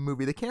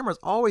movie. The camera's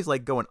always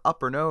like going up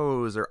her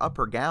nose or up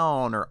her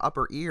gown or up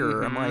her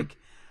ear. I'm like,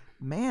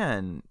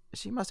 man,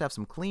 she must have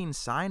some clean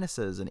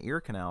sinuses and ear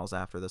canals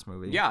after this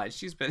movie. Yeah,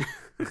 she's been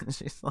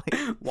She's like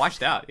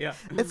washed out. Yeah.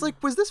 It's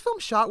like, was this film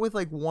shot with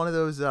like one of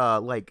those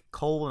like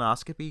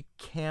colonoscopy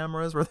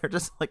cameras where they're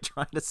just like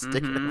trying to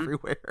stick it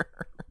everywhere?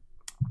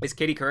 Is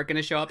Katie Couric going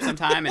to show up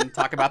sometime and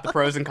talk about the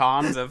pros and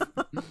cons of?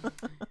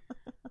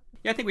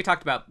 Yeah, I think we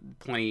talked about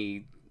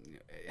plenty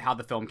how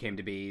the film came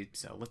to be.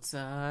 So let's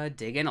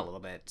dig in a little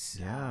bit.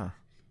 Yeah.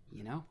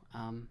 You know,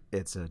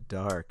 It's a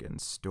dark and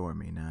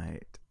stormy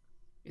night.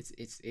 it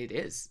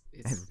is.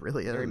 It's It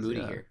really very is, moody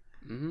yeah. here.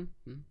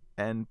 Mm-hmm.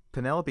 And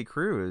Penelope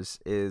Cruz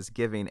is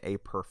giving a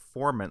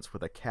performance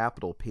with a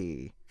capital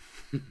P.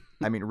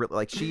 I mean, really,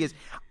 like she is.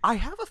 I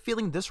have a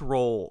feeling this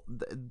role,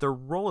 the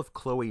role of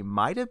Chloe,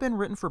 might have been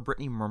written for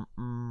Brittany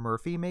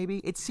Murphy. Maybe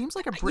it seems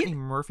like a Brittany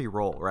Murphy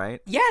role, right?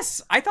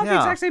 Yes, I thought the Yeah.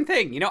 exact same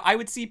thing. You know, I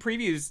would see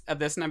previews of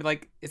this and I'd be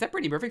like, "Is that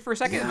Brittany Murphy?" For a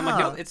second, and I'm like,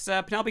 Yeah. "No, it's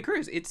Penelope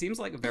Cruz." It seems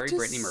like a very It just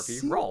Brittany Murphy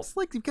seems role.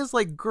 like, because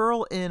like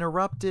Girl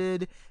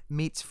Interrupted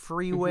meets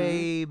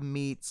Freeway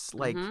meets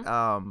like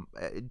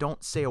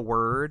Don't Say a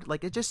Word.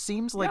 Like it just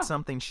seems like Yeah.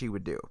 something she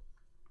would do.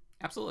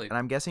 Absolutely. And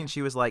I'm guessing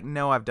she was like,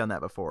 "No, I've done that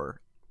before.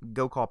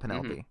 Go call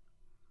Penelope."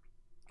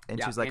 And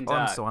Yeah, she's like, and, "Oh,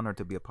 I'm so honored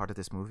to be a part of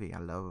this movie. I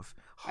love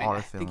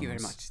horror films. Thank you very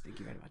much. Thank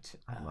you very much.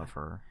 I love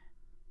her."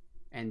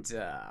 And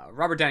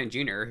Robert Downey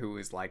Jr., who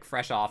was like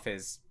fresh off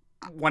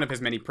one of his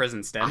many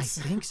prison stints.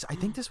 I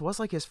think this was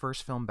like his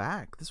first film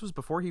back. This was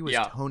before he was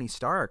Yeah. Tony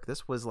Stark.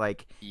 This was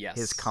like Yes.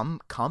 his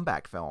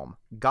comeback film.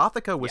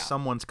 Gothica was Yeah.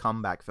 someone's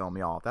comeback film,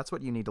 y'all. That's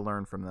what you need to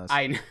learn from this.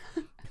 I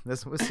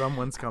This was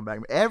someone's comeback.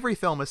 Every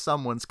film is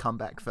someone's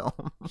comeback film.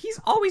 He's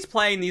always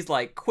playing these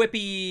like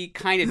quippy,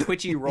 kind of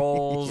twitchy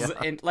roles,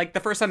 Yeah. and like the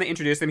first time they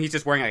introduced him, he's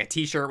just wearing like a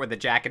t-shirt with a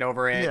jacket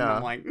over it. And Yeah.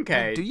 I'm like,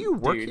 okay, Do you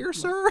work dude. here,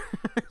 sir?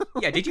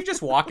 Yeah, did you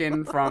just walk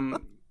in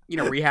from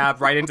rehab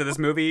right into this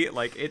movie?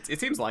 Like it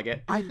seems like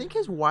it. I think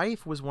his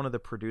wife was one of the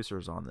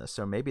producers on this,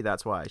 so maybe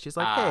that's why. She's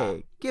like,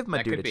 "Hey, give my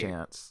that dude could a be.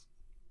 chance."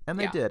 And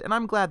they Yeah. did. And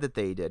I'm glad that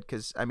they did,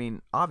 because, I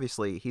mean,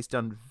 obviously, he's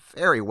done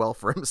very well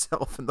for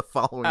himself in the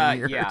following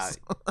years.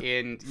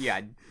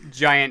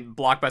 Giant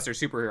blockbuster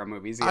superhero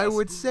movies. Yes. I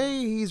would say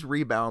he's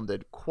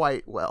rebounded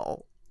quite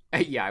well.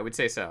 Yeah, I would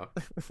say so.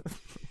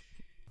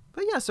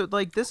 But yeah, so,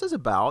 like, this is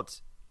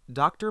about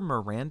Dr.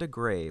 Miranda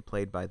Gray,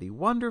 played by the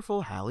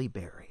wonderful Halle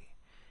Berry.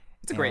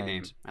 It's a great And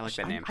name. I like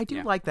that name. I do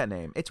Yeah. like that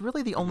name. It's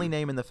really the only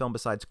name in the film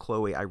besides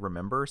Chloe I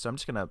remember, so I'm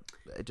just gonna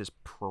just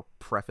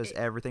preface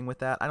everything with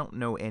that. I don't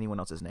know anyone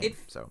else's name, It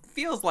so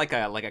feels like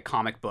a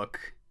comic book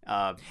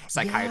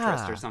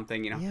psychiatrist Yeah. or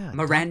something. yeah.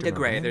 Miranda Dr.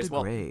 Gray. Miranda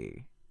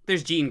Gray.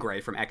 There's Jean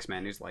Grey from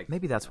X-Men, who's like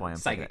Maybe that's why I'm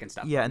psychic thinking. and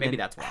stuff. Yeah, and maybe then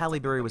that's why. Halle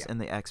Berry Yeah. was in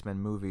the X-Men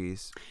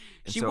movies.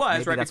 and She so was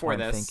maybe right that's before why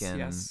I'm this, thinking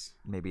yes.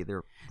 maybe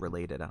they're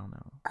related. I don't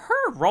know.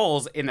 Her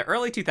roles in the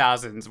early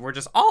 2000s were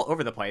just all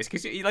over the place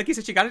because, like you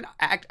said, she got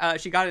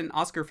an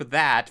Oscar for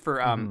that for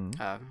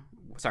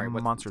sorry,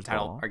 what's Monsters the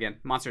title Ball. again?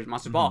 Monsters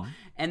Ball.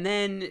 And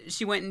then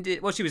she went and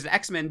did, well, she was an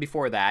X-Men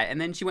before that, and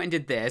then she went and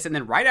did this, and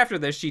then right after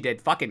this she did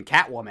fucking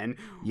Catwoman,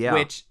 Yeah.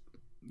 which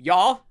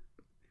y'all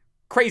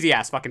crazy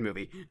ass fucking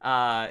movie.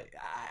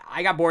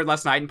 I got bored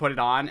last night and put it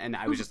on, and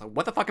I was just like,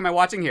 what the fuck am I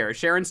watching here?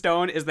 Sharon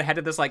Stone is the head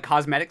of this like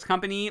cosmetics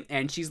company,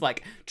 and she's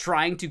like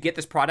trying to get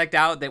this product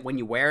out that when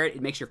you wear it,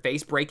 it makes your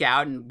face break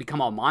out and become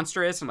all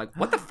monstrous. I'm like,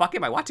 what the fuck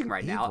am I watching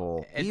right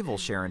now? Evil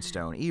Sharon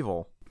Stone.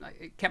 Evil.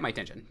 It kept my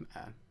attention.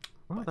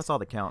 Well, that's all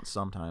that counts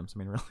sometimes. I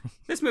mean, really.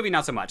 This movie,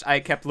 not so much.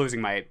 I kept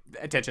losing my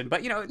attention,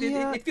 but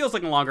Yeah. it feels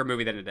like a longer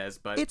movie than it is.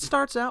 But It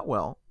starts out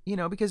well,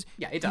 because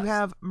Yeah, it you does.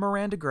 have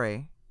Miranda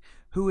Gray,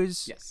 who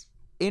is yes,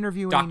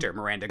 interviewing Dr.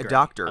 Miranda Gray.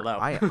 Doctor. Hello.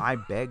 I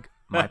beg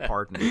my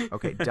pardon.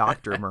 Okay,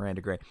 Dr.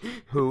 Miranda Gray,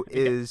 who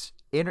is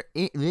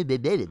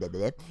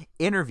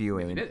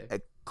interviewing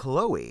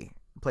Chloe,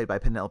 played by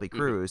Penelope Mm-hmm.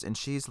 Cruz, and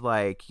she's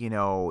like,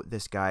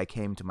 this guy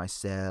came to my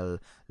cell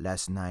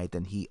last night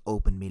and he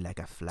opened me like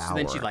a flower. So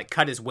then she like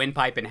cut his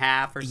windpipe in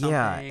half or something.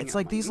 Yeah, it's I'm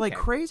like these like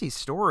okay. crazy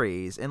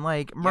stories, and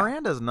like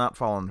Miranda's not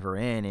falling for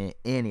any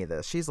of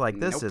this. She's like,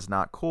 this Nope. is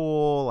not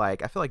cool.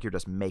 Like, I feel like you're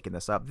just making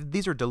this up.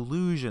 These are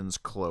delusions,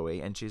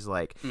 Chloe. And she's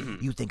like,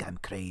 Mm-hmm. you think I'm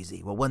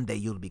crazy? Well, one day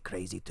you'll be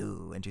crazy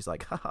too. And she's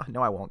like, haha,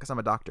 no, I won't, because I'm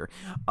a doctor.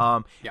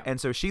 Yeah. And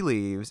so she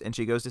leaves and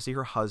she goes to see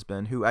her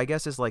husband, who I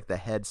guess is like the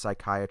head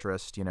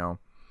psychiatrist,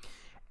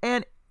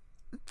 and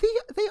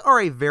they are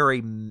a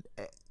very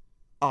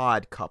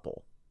odd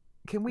couple.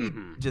 Can we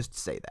just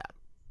say that?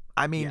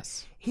 I mean,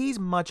 Yes. he's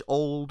much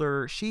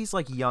older. She's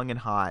like young and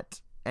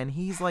hot, and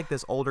he's like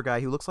this older guy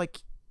who looks like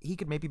he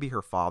could maybe be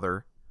her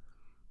father.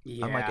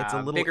 Yeah, I'm like, it's a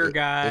little bigger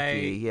guy.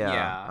 icky.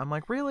 Yeah. I'm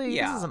like, really?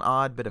 Yeah. This is an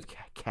odd bit of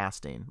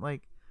casting.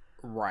 Like,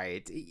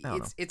 Right. don't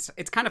know.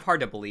 It's kind of hard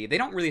to believe. They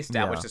don't really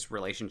establish Yeah. this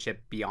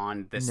relationship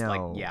beyond this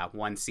No.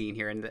 one scene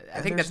here, and I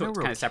And think there's that's what no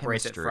real kind of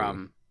separates chemistry. it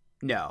from.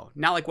 No,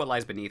 not like What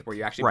Lies Beneath, where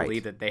you actually Right.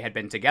 believe that they had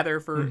been together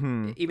for,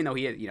 Mhm. even though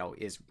he,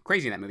 is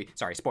crazy in that movie.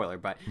 Sorry, spoiler,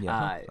 but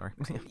Yeah, sorry.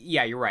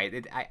 yeah, you're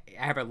right. I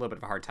have a little bit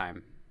of a hard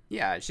time.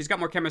 Yeah, she's got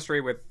more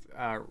chemistry with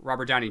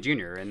Robert Downey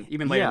Jr. And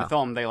even later in Yeah. the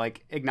film, they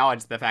like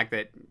acknowledge the fact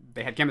that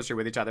they had chemistry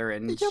with each other,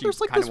 and Yeah, she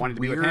there's, like, kind of this wanted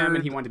to be with him,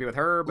 and he weird, wanted to be with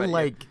her. But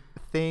like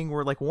thing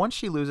where like once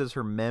she loses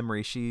her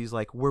memory, she's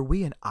like, were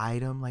we an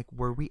item? Like,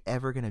 were we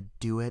ever gonna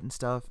do it and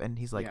stuff? And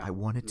he's like, Yeah. I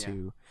wanted Yeah.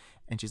 to.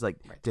 And she's like,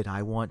 Right. did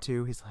I want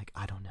to? He's like,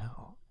 I don't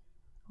know.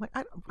 I'm like,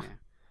 I don't. Yeah.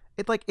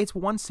 It's like it's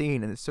one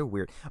scene and it's so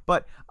weird.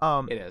 But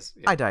it is.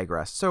 Yeah. I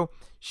digress. So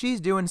she's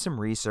doing some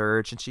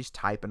research and she's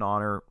typing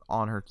on her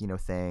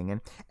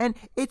thing, and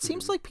it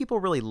seems Mm-hmm. like people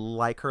really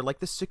like her. Like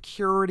the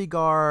security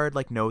guard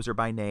like knows her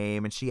by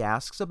name, and she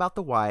asks about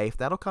the wife.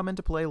 That'll come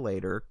into play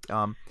later.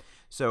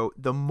 So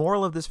the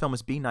moral of this film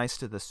is be nice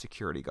to the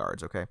security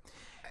guards, okay?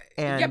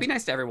 And Yeah, be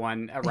nice to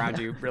everyone around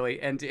you,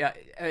 really, and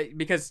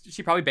because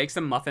she probably bakes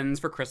some muffins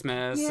for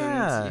Christmas,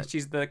 Yeah. and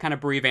she's the kind of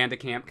Brie Van de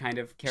Kamp kind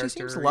of she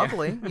character. seems yeah.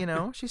 lovely,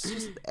 She's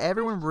just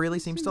everyone really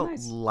seems to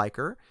nice. like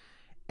her.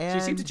 And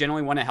She seems to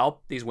genuinely want to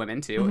help these women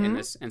too in Mhm.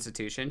 this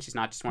institution. She's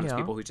not just one of those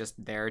Yeah. people who's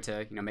just there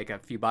to make a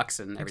few bucks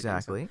and everything. so-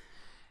 exactly.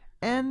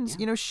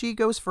 And she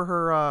goes for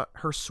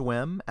her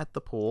swim at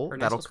the pool. Her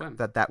nice little swim.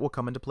 That will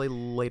come into play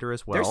later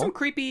as well. There's some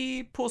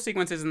creepy pool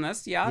sequences in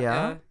this. Yeah.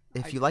 Yeah.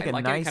 If you like a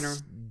like nice, it, kind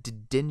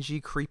of. dingy,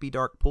 creepy,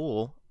 dark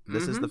pool,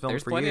 this is the film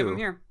There's for plenty you. of them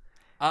here.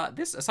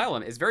 This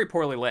asylum is very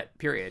poorly lit.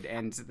 Period,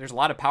 and there's a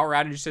lot of power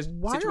outage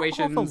Why situations.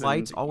 are all the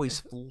lights and-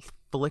 always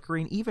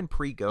flickering, even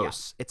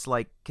pre-ghosts? It's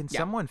like, can Yeah.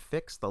 someone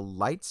fix the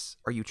lights?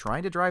 Are you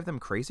trying to drive them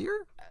crazier?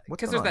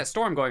 What's Because going there's on? that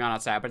storm going on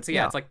outside, but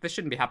Yeah. it's like this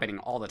shouldn't be happening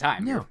all the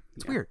time. No, You're-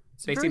 it's yeah. weird.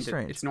 It's They very seem to,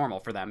 strange. it's normal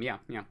for them. Yeah.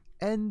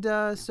 And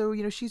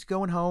so she's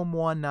going home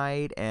one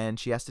night, and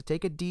she has to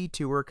take a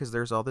detour because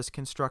there's all this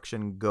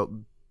construction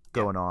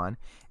going on,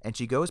 and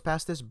she goes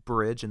past this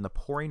bridge in the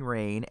pouring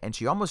rain, and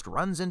she almost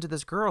runs into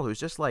this girl who's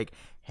just like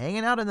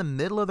hanging out in the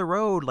middle of the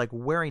road, like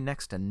wearing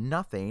next to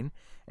nothing,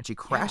 and she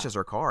crashes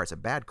her car. It's a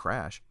bad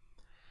crash.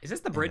 Is this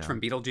the bridge from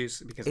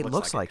Beetlejuice? Because It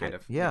looks like kind it.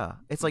 of. Yeah.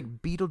 It's like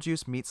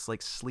Beetlejuice meets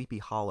like Sleepy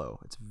Hollow.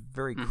 It's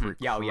very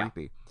Yeah, oh, yeah.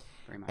 creepy.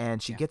 Very much.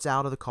 And she yeah. gets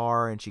out of the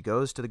car and she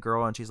goes to the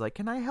girl and she's like,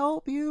 "Can I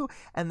help you?"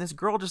 And this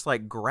girl just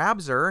like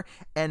grabs her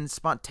and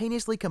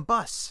spontaneously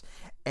combusts,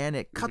 and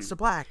it cuts to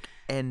black,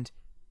 and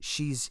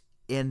she's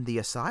in the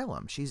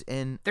asylum. She's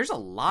in There's a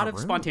lot a of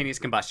room. spontaneous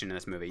combustion in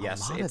this movie.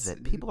 Yes, a lot it's, of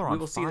it. People are we on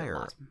will see that a fire.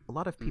 lot. A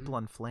lot of people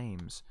on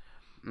flames.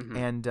 Mhm.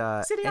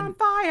 And City and- on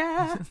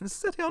fire.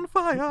 City on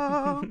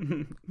fire.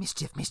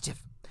 Mischief.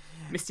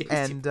 Misty.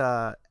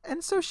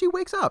 And so she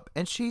wakes up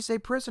and she's a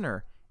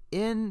prisoner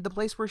in the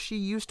place where she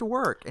used to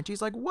work, and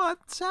she's like,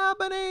 "What's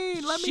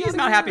happening? Let me." She's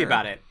not happy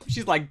about it.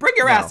 She's like, "Bring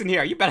your No. ass in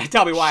here. You better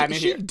tell me why I'm in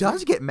She here."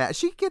 does get mad.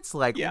 She gets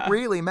like Yeah.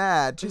 really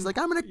mad. She's like,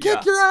 "I'm gonna kick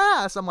Yeah. your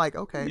ass." I'm like,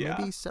 "Okay, Yeah.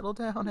 maybe settle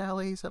down,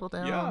 Allie. Settle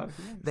down." Yeah.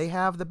 They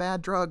have the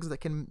bad drugs that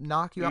can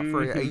knock you out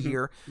for a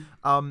year.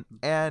 And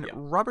Yeah.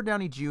 Robert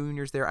Downey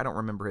Jr.'s there. I don't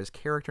remember his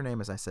character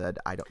name. As I said,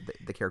 I don't.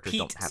 The characters Pete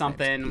don't have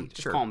something. names. Pete,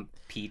 Just sure. call him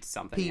Pete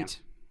something.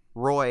 Pete,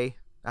 Roy.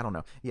 I don't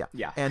know. Yeah.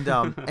 Yeah. And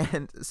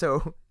and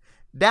so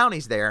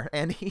Downey's there,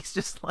 and he's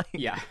just like,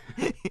 Yeah.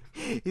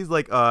 he's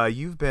like,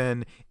 "You've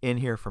been in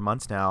here for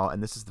months now,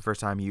 and this is the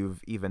first time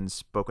you've even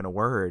spoken a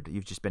word.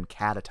 You've just been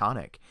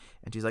catatonic."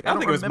 And she's like, I don't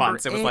think it was remember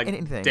months. It was like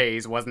anything.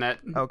 days, wasn't it?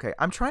 Okay,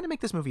 I'm trying to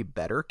make this movie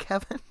better,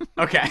 Kevin.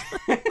 Okay.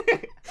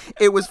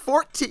 It was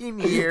 14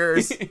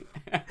 years.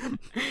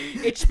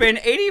 It's been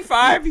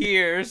 85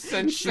 years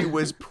since She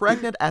was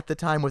pregnant at the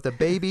time with a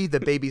baby. The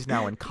baby's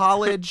now in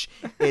college.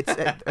 It's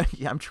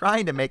yeah, I'm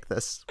trying to make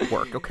this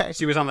work, okay?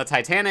 she was on the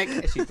Titanic.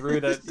 She threw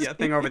the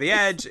thing over the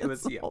edge. It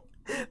was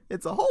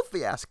It's a whole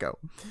fiasco.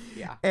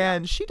 yeah.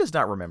 And she does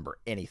not remember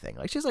anything.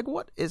 Like, she's like,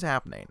 "What is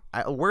happening?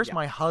 Where's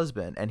my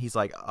husband?" And he's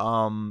like,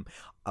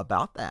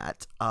 about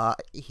that,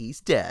 he's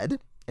dead."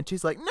 And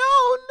she's like,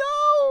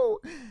 "No."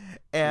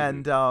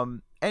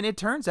 And it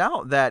turns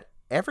out that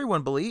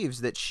everyone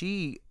believes that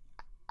she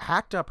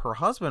hacked up her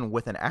husband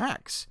with an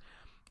axe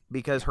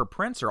because her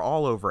prints are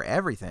all over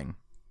everything.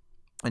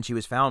 and she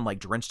was found like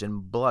drenched in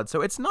blood.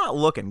 So it's not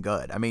looking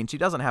good. I mean, she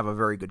doesn't have a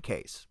very good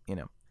case, you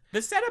know.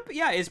 The setup,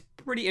 is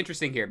pretty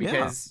interesting here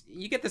because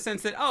you get the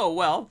sense that, oh,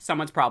 well,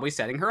 someone's probably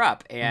setting her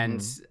up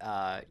and,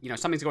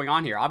 something's going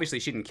on here. Obviously,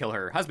 she didn't kill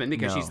her husband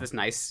because she's this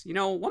nice,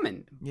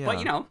 woman. Yeah.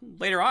 But,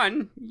 later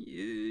on,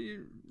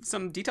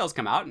 some details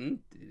come out and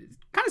it's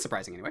kind of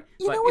surprising anyway.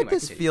 You know what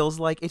this feels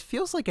like? It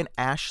feels like an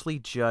Ashley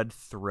Judd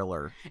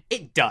thriller.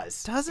 It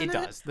does. Doesn't it? It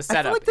does. The setup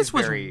I feel like this is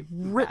was very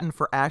written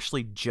for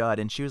Ashley Judd,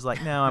 and she was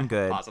like, no, I'm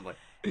good. Possibly.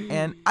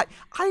 And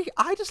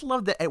I just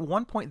love that at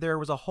one point there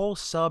was a whole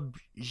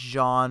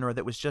sub-genre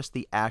that was just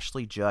the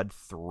Ashley Judd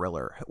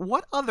thriller.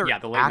 What other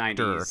the late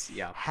actor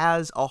 90s,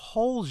 has a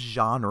whole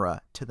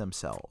genre to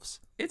themselves?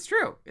 It's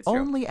true. It's true.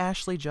 Only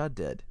Ashley Judd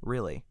did,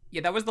 really.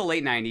 Yeah, that was the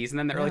late 90s, and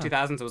then the early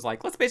 2000s it was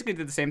like, let's basically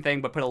do the same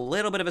thing, but put a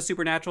little bit of a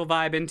supernatural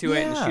vibe into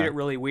it and shoot it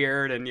really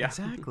weird, and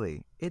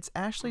Exactly. It's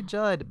Ashley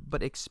Judd,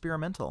 but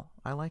experimental.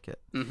 I like it.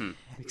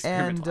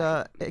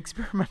 Mm-hmm.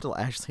 Experimental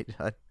Ashley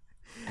Judd.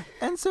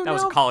 And so that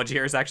was college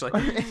years, actually.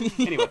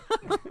 Anyway.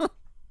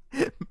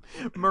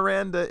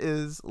 Miranda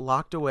is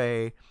locked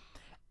away,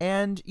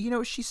 and,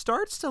 she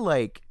starts to,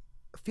 like,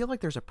 feel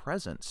like there's a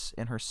presence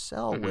in her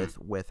cell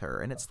with her,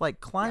 and it's, like,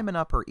 climbing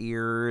up her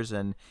ears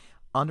and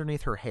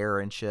underneath her hair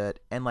and shit,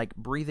 and like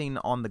breathing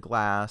on the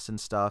glass and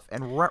stuff,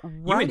 and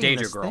writing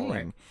danger, this girl, thing.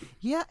 right?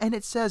 Yeah, and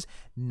it says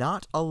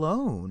 "not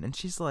alone," and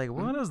she's like,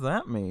 "What does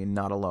that mean?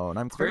 Not alone?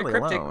 I'm clearly very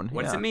cryptic. alone."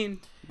 What does it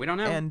mean? We don't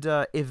know. And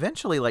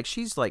eventually, like,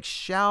 she's like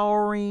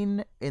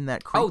showering in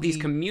that creepy these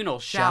communal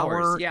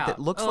showers. Yeah, that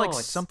looks like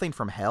something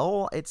from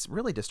hell. It's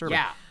really disturbing.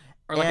 Yeah.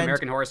 Or like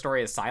American Horror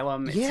Story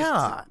Asylum.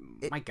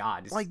 It's my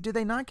God. Like, do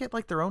they not get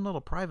like their own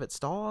little private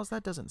stalls?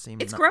 That doesn't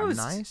seem it's gross.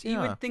 Nice. You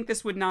would think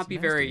this would not be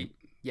nasty. Very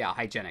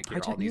hygienic here.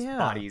 All these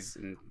bodies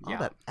and all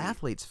that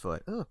athlete's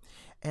foot. Ugh.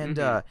 And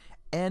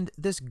and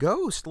this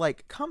ghost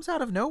like comes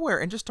out of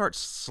nowhere and just starts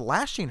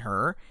slashing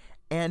her,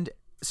 and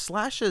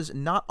slashes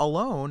not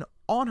alone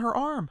on her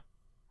arm.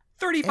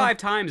 35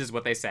 times is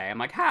what they say. I'm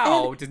like,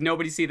 how did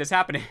nobody see this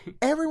happening?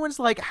 Everyone's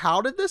like, how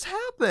did this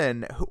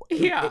happen?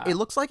 Yeah. It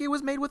looks like it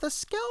was made with a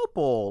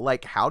scalpel.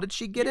 Like, how did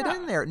she get it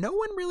in there? No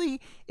one really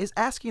is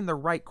asking the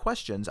right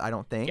questions, I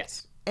don't think.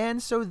 Yes.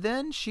 And so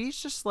then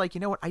she's just like,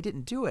 you know what? I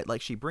didn't do it.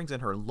 Like, she brings in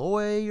her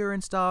lawyer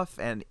and stuff,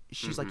 and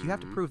she's like, you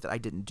have to prove that I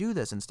didn't do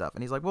this and stuff.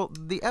 And he's like, well,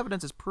 the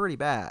evidence is pretty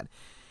bad.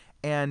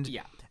 And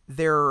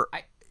they're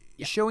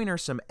showing her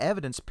some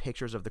evidence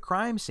pictures of the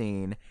crime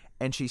scene,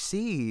 and she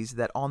sees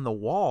that on the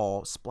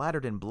wall,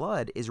 splattered in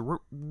blood, is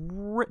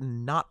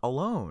written "not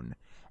alone."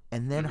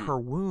 And then her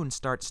wound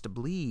starts to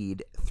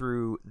bleed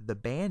through the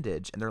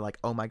bandage, and they're like,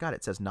 oh my God,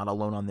 it says "not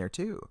alone" on there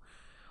too.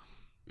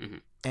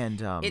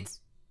 And it's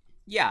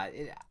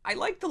I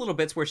like the little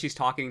bits where she's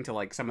talking to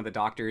like some of the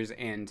doctors,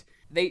 and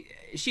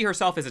she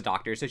herself is a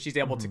doctor, so she's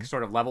able to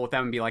sort of level with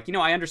them and be like,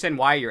 I understand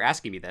why you're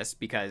asking me this,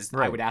 because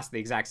I would ask the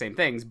exact same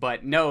things,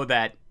 but know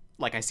that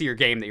like I see your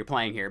game that you're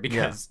playing here,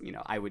 because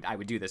I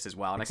would do this as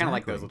well. And I kind of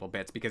like those little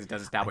bits because it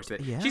does establish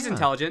that she's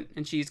intelligent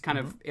and she's kind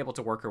of able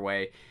to work her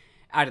way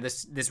out of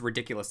this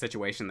ridiculous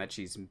situation that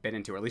she's been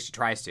into, or at least she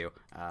tries to.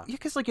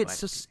 Because like it's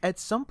just, at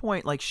some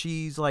point, like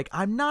she's like,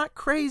 I'm not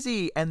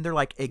crazy, and they're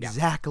like,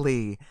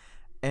 exactly.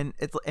 And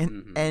it's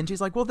and she's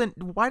like, well, then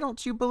why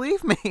don't you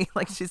believe me?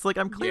 Like, she's like,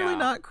 I'm clearly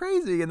not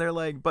crazy. And they're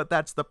like, but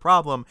that's the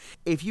problem.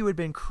 If you had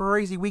been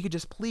crazy, we could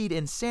just plead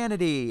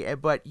insanity.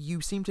 But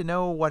you seem to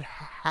know what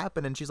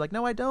happened. And she's like,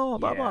 no, I don't.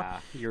 Blah blah.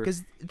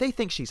 Because they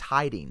think she's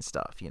hiding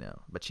stuff,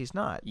 but she's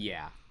not.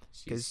 Yeah,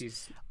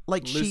 she's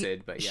like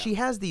lucid, but she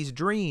has these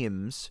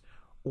dreams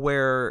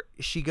where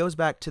she goes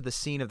back to the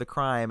scene of the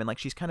crime, and like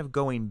she's kind of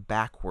going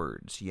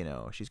backwards,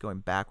 she's going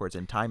backwards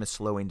and time is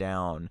slowing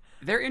down.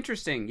 They're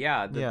interesting.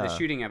 The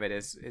shooting of it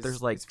is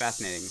there's like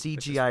fascinating.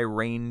 CGI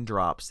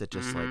raindrops that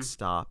just like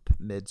stop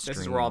midstream.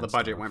 This is where all the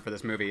budget went for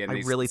this movie, and I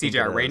these really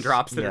CGI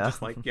raindrops that are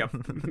just like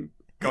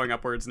going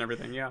upwards and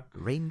everything.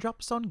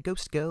 Raindrops on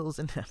ghost girls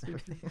and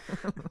everything.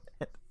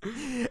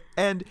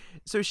 And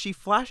so she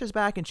flashes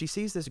back and she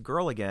sees this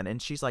girl again,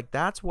 and she's like,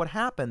 that's what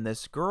happened.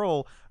 This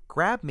girl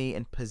grabbed me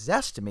and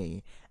possessed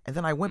me, and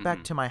then I went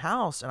back to my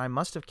house, and I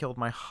must have killed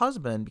my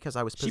husband because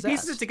I was possessed. She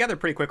pieces it together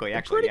pretty quickly,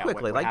 actually.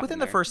 What like within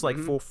the first like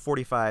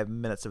 45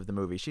 minutes of the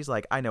movie, she's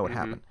like, I know what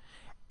happened.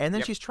 And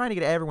then she's trying to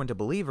get everyone to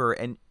believe her,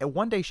 and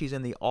one day she's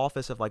in the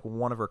office of like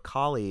one of her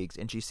colleagues,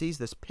 and she sees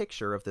this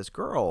picture of this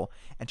girl,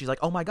 and she's like,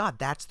 oh my God,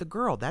 that's the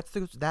girl, that's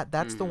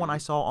the one I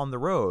saw on the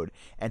road.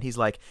 And he's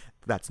like,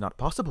 that's not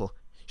possible,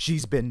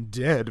 she's been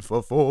dead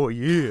for 4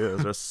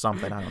 years or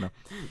something. I don't know.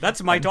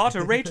 That's my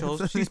daughter,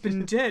 Rachel. She's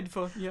been dead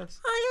for,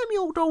 I am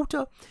your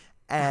daughter.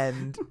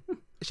 And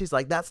she's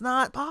like, that's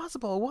not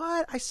possible.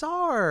 What? I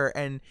saw her.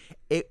 And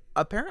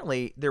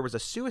apparently there was a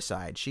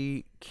suicide.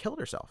 She killed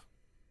herself.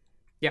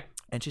 Yeah.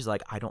 And she's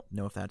like, I don't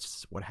know if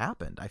that's what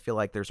happened. I feel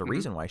like there's a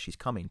reason why she's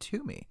coming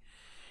to me.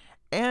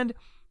 And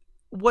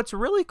what's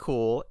really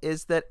cool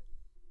is that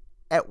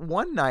at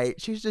one night,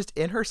 she's just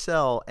in her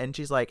cell, and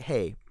she's like,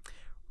 hey,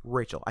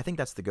 Rachel, I think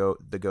that's the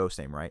ghost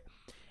name, right?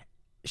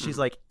 she's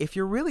like, if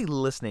you're really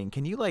listening,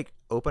 can you like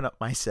open up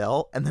my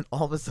cell? And then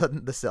all of a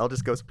sudden the cell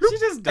just goes. She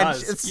just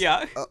does. It's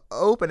yeah.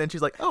 Open, and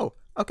she's like, oh,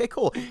 okay,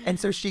 cool. And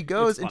so she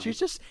goes and she's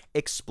just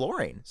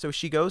exploring. So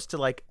she goes to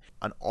like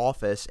an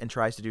office and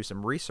tries to do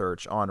some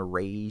research on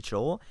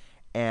Rachel,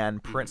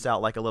 and prints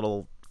out like a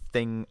little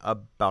thing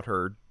about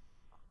her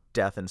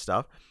death and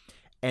stuff.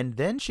 And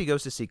then she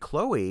goes to see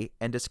Chloe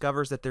and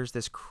discovers that there's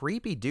this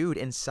creepy dude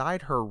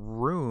inside her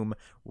room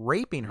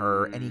raping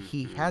her, and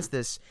he has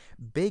this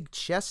big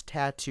chest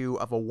tattoo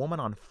of a woman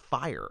on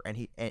fire,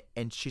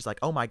 and she's like,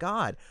 oh my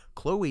god,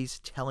 Chloe's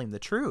telling the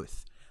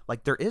truth.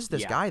 Like, there is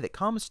this guy that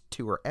comes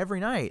to her every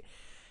night.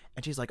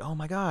 And she's like, oh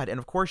my god. And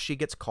of course she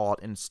gets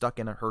caught and stuck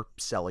in her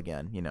cell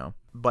again, you know.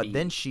 But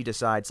then she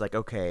decides, like,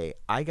 okay,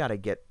 I gotta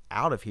get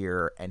out of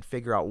here and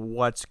figure out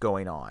what's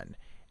going on.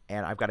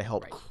 And I've got to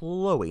help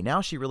Chloe.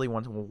 Now she really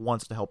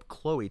wants to help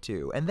Chloe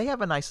too. And they have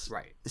a nice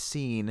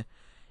scene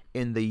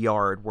in the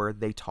yard where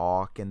they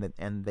talk and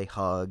they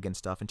hug and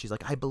stuff. And she's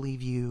like, I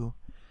believe you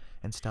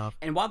and stuff.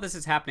 And while this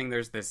is happening,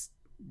 there's this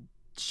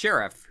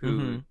sheriff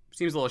who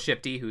seems a little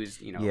shifty, who's,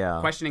 you know,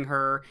 questioning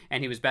her,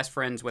 and he was best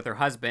friends with her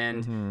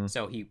husband.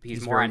 So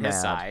he's more on his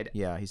side.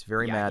 Yeah, he's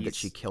very mad that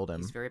she killed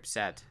him. He's very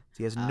upset.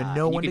 He has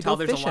no one to go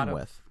fishing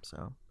with.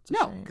 So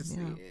because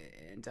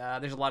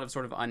there's a lot of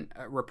sort of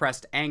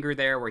repressed anger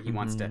there, where he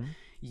wants to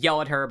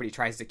yell at her, but he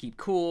tries to keep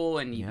cool,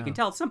 and you can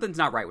tell something's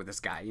not right with this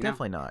guy. You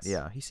Definitely not.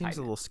 Yeah, he seems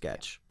a little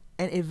sketch.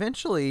 And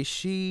eventually,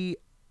 she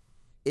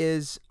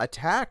is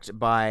attacked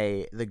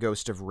by the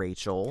ghost of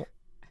Rachel,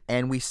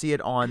 and we see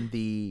it on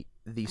the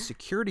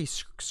security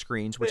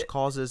screens, which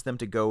causes them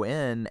to go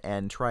in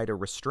and try to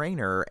restrain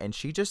her, and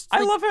she just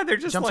I love how they're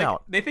just jumps like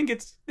out. they think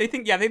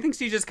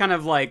she's just kind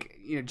of like,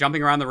 you know,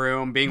 jumping around the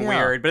room being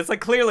weird, but it's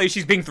like clearly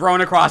she's being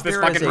thrown across this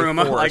fucking room.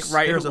 Like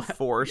there's a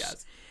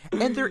force.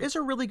 And there is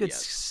a really good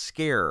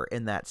scare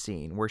in that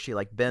scene where she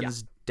like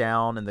bends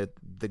down and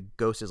the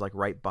ghost is like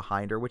right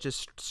behind her, which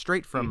is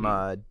straight from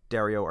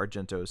Dario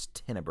Argento's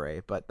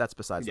Tenebrae, but that's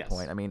besides the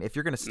point. I mean, if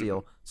you're gonna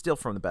steal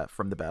from the best,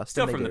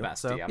 Steal from the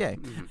best. So, yeah. Yay.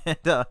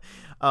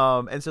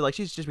 And so like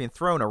she's just being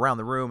thrown around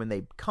the room, and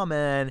they come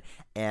in,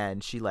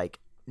 and she like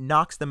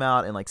knocks them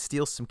out and like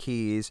steals some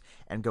keys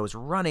and goes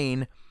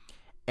running.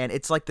 And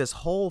it's like this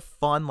whole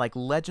fun, like,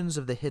 Legends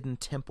of the Hidden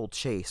Temple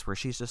chase, where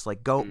she's just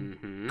like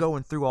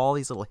going through all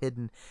these little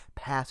hidden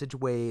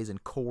passageways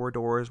and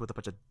corridors with a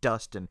bunch of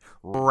dust and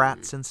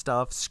rats and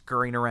stuff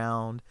scurrying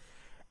around.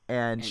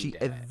 And she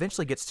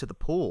eventually gets to the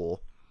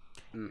pool,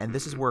 and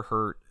this is where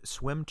her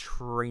swim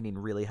training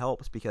really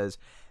helps, because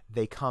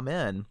they come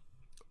in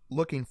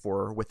looking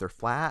for her with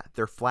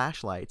their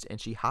flashlights, and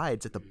she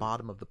hides at the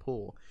bottom of the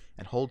pool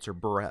and holds her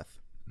breath.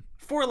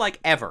 For like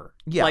ever.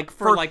 Yeah. Like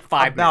for like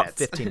 5 about minutes.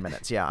 15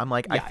 minutes. Yeah. I'm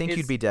like, I think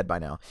you'd be dead by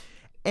now.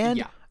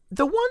 And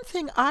the one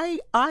thing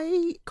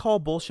I call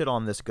bullshit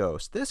on this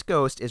ghost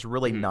is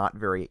really not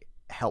very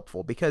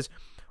helpful, because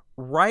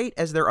right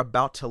as they're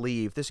about to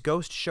leave, this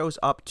ghost shows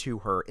up to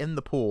her in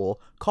the pool,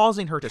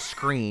 causing her to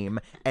scream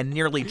and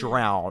nearly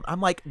drown.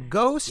 I'm like,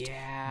 ghost,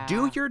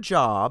 do your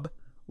job.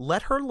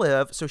 Let her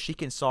live so she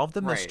can solve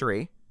the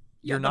mystery.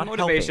 You're not the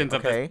motivations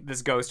helping, of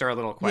this ghost are a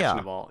little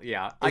questionable.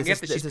 Yeah, I get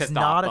that she's pissed off. It's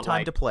not a but, time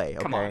like, to play.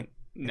 Okay, come on.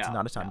 No, it's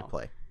not a time to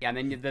play. Yeah,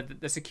 and then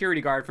the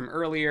security guard from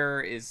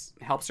earlier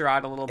helps her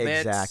out a little bit.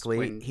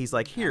 Exactly. He's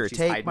like, here,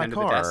 take my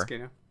car. Desk, you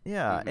know?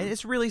 Yeah, and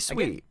it's really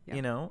sweet.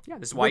 You know. Yeah,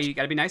 this is why you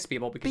got to be nice to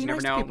people, because you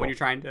never know when you're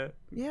trying to.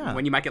 Yeah.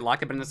 When you might get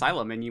locked up in an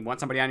asylum and you want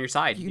somebody on your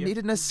side. You need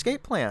an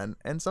escape plan,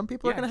 and some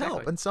people are going to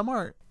help, and some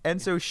aren't.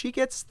 And so she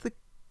gets the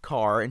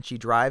car and she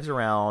drives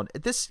around.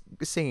 This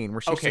scene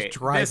where she's just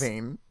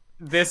driving.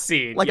 This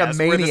scene, like a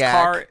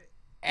maniac,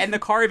 and the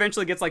car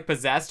eventually gets like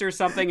possessed or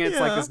something. And it's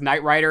like this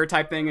Knight Rider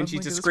type thing, and she's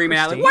just screaming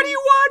out like, "What do you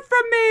want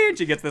from me?" And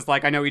she gets this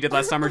like, "I know we did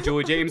last summer,"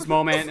 Julie James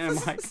moment, and I'm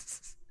like,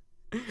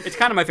 it's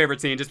kind of my favorite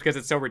scene just because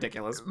it's so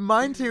ridiculous.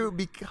 Mine too,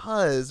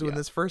 because when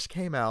this first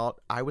came out,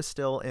 I was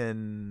still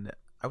in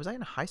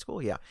high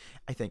school? Yeah,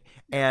 I think,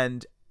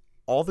 and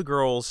all the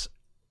girls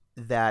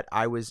that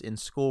I was in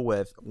school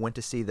with went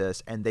to see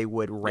this, and they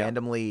would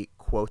randomly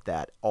quote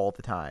that all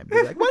the time.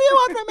 They'd be like, "What do you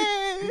want from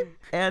me?"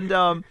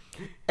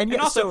 And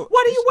also, so,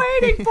 what are you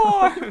waiting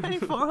for? Waiting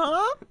for,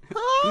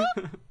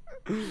 huh?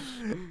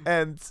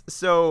 And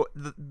so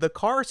the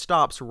car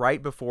stops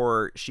right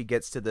before she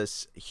gets to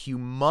this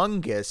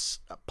humongous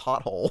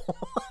pothole.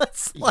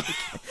 It's like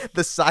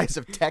the size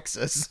of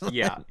Texas.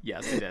 Yes,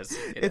 it is.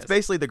 It's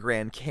basically the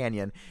Grand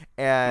Canyon,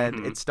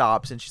 and it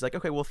stops, and she's like,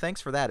 "Okay, well, thanks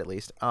for that, at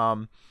least."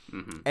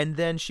 And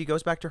then she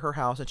goes back to her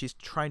house, and she's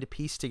trying to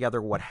piece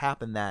together what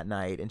happened that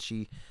night, and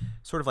she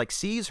sort of like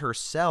sees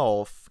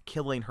herself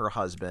killing her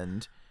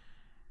husband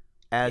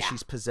as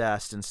she's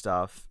possessed and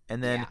stuff,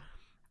 and then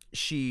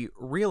she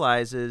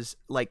realizes,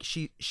 like,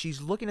 she's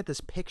looking at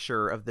this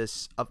picture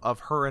of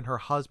her and her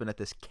husband at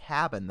this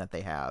cabin that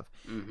they have,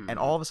 and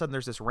all of a sudden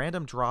there's this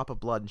random drop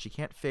of blood, and she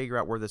can't figure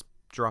out where this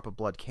drop of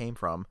blood came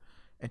from.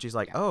 And she's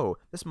like, "Oh,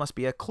 this must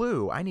be a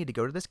clue. I need to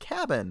go to this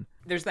cabin."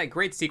 There's that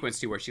great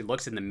sequence too where she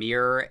looks in the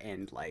mirror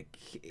and like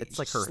it's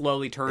like her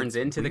slowly turns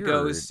into weird. The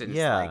ghost, and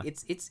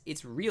it's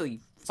it's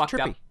really fucked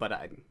up, trippy. but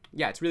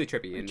yeah, it's really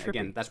trippy. And trippy.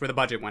 again, that's where the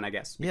budget went, I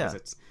guess, because Yeah.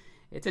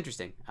 it's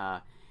interesting.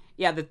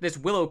 Yeah, this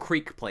Willow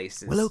Creek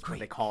place is Willow what Creek.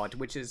 they call it,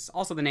 which is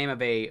also the name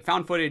of a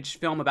found footage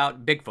film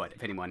about Bigfoot,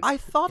 if anyone. I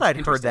thought is I'd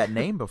heard that interested.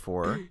 name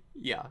before.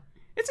 Yeah.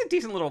 It's a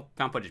decent little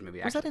found footage movie,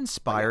 Was actually. that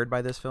inspired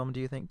by this film, do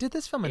you think? Did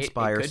this film It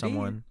inspire could be.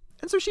 someone?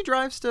 And so she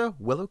drives to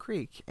Willow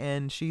Creek,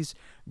 and she's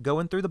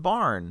going through the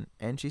barn,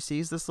 and she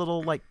sees this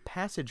little, like,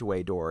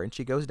 passageway door, and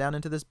she goes down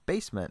into this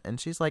basement, and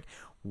she's like,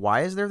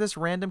 why is there this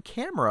random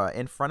camera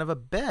in front of a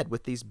bed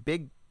with these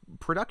big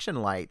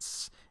production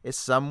lights? Is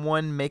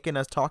someone making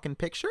a talking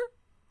picture?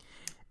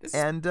 This-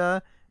 And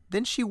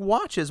then she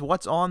watches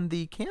what's on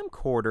the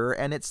camcorder,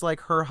 and it's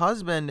like her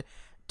husband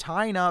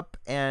tying up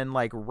and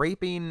like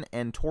raping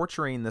and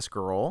torturing this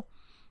girl.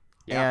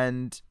 Yeah.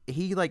 And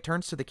he like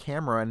turns to the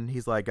camera and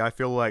he's like, I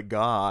feel like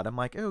God. I'm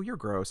like, oh, you're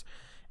gross.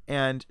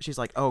 And she's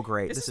like, oh,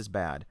 great. This is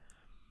bad.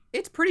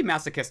 It's pretty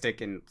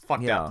masochistic and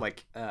fucked Yeah. up,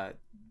 like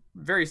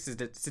very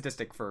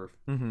sadistic for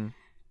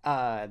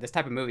Mm-hmm. this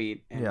type of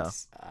movie. And Yeah.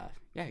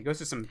 yeah, it goes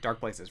to some dark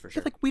places for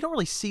sure. Like we don't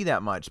really see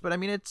that much, but I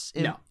mean, it's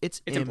No,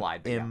 it's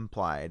implied, but yeah.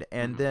 implied.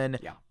 And Mhm. then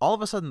Yeah. all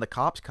of a sudden the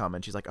cops come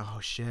and she's like, oh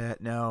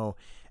shit, no.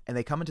 And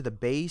they come into the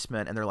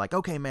basement and they're like,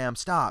 okay, ma'am,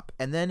 stop.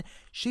 And then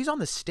she's on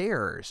the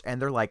stairs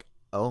and they're like,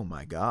 oh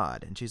my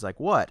God. And she's like,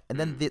 what? And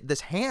then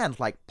this hand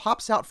like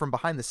pops out from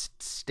behind the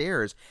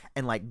stairs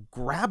and like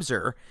grabs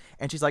her.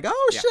 And she's like,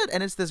 oh Yeah. shit.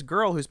 And it's this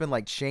girl who's been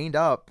like chained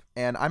up.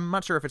 And I'm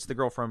not sure if it's the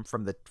girl from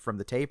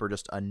the tape or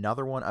just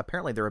another one.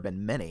 Apparently there have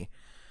been many.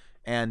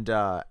 And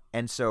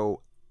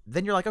so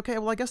then you're like, okay,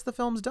 well, I guess the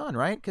film's done,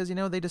 right? Because, you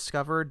know, they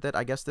discovered that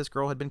I guess this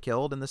girl had been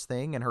killed in this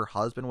thing and her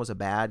husband was a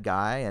bad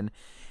guy. And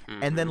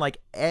then, like,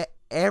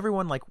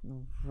 everyone, like,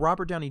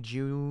 Robert Downey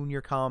Jr.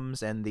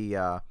 comes and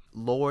the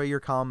lawyer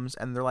comes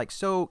and they're like,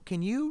 so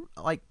can you,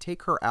 like,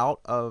 take her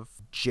out of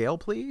jail,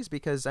 please?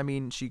 Because, I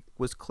mean, she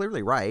was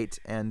clearly right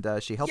and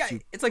she helped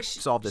you it's like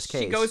solve this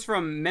case. She goes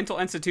from mental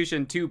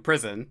institution to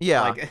prison.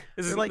 Yeah. Like, this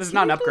They're is, like, this is "Can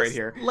not an you upgrade just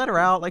here. Let her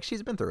out. Like,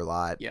 she's been through a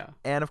lot. Yeah.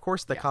 And, of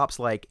course, the cop's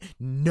like,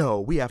 no,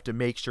 we have to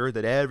make sure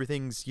that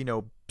everything's, you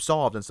know,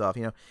 solved and stuff,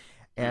 you know.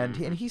 And,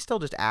 and he's still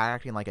just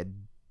acting like a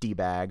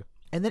D-bag.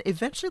 And then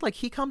eventually, like,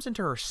 he comes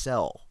into her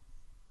cell.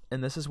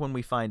 And this is when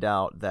we find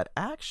out that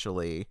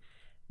actually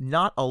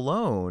not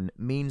alone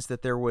means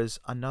that there was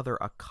another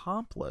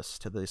accomplice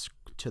to this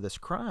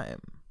crime.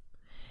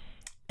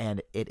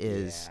 And it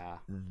is Yeah.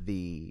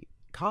 the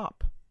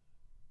cop.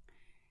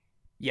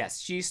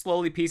 Yes, she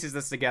slowly pieces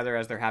this together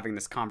as they're having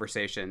this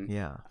conversation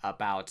Yeah.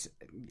 about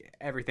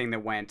everything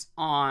that went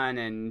on,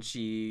 and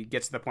she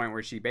gets to the point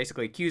where she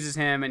basically accuses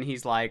him, and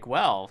he's like,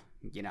 well,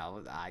 you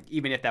know,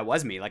 even if that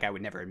was me, like, I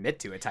would never admit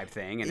to it type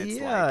thing, and it's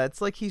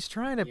it's like he's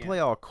trying to play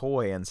all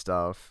coy and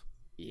stuff.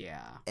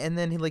 yeah. And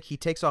then he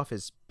takes off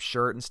his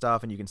shirt and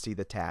stuff, and you can see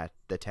the tattoo.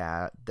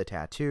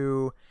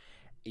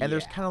 And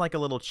there's Yeah. kind of like a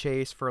little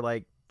chase for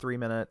like 3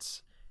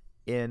 minutes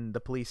in the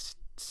police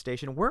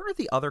station. Where are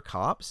the other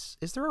cops?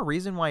 Is there a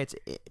reason why it's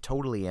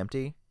totally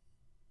empty?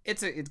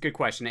 It's a good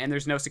question, and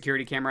there's no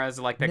security cameras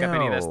to like pick up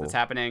any of this No. that's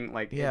happening.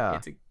 Like, Yeah.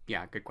 it's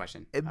a good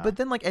question. But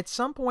then like at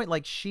some point,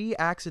 like she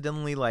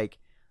accidentally like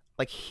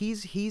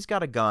he's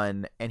got a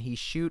gun and he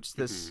shoots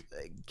this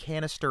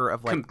canister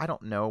of like I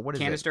don't know what is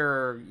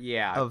canister,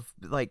 yeah. it of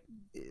like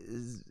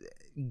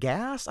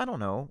gas. I don't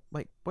know,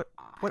 like what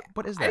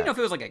is that? I didn't know if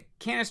it was like a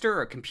canister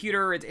or a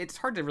computer. It's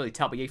hard to really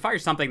tell, but you fire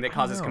something that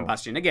causes know.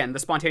 combustion. Again, the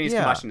spontaneous Yeah,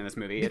 combustion in this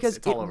movie. because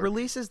it's all it over.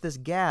 releases this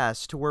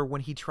gas to where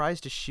when he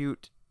tries to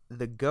shoot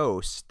the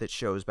ghost that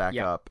shows back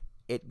Yeah. up,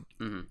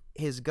 Mhm.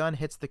 his gun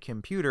hits the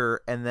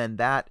computer and then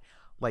that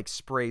like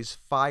sprays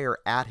fire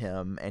at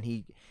him and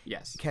he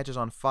Yes. catches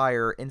on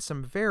fire and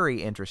some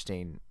very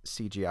interesting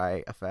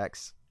CGI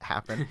effects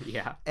happen.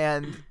 Yeah.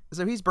 And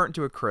so he's burnt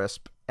to a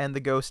crisp and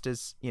the ghost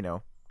is, you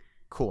know,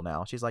 cool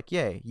now. She's like,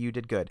 "Yay, you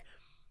did good."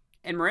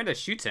 And Miranda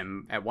shoots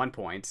him at one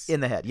point. In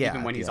the head, yeah.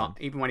 Even when at he's the on, end.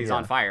 even when he's Yeah.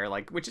 on fire,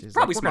 like, which is She's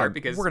probably like, smart gonna,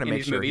 because we're gonna in make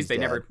these sure movies he's they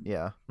dead. never,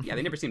 Yeah. yeah,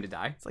 they never seem to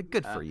die. It's like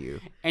good for you.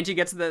 And she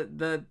gets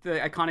the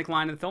iconic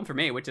line of the film for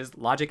me, which is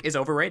 "Logic is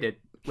overrated."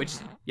 Which,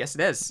 yes,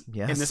 it is in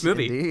Yes, this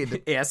movie.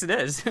 indeed. Yes, it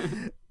is.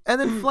 And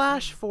then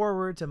flash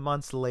forward to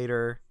months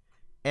later,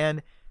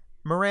 and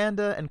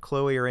Miranda and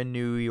Chloe are in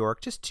New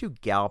York, just two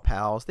gal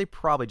pals. They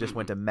probably just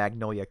went to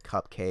Magnolia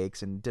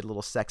Cupcakes and did a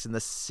little Sex in the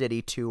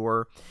City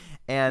tour,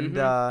 and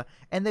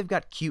and they've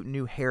got cute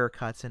new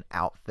haircuts and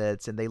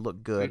outfits, and they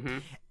look good.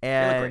 Mhm.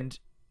 And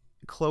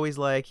Chloe's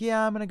like,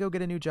 "Yeah, I'm gonna go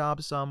get a new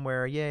job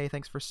somewhere. Yay,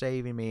 thanks for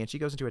saving me." And she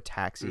goes into a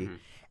taxi,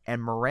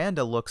 and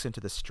Miranda looks into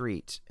the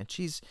street, and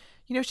she's,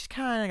 you know, she's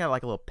kind of got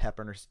like a little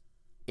pep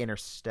in her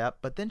step,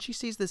 but then she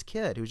sees this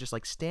kid who's just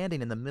like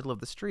standing in the middle of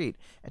the street,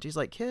 and she's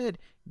like, "Kid,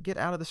 get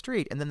out of the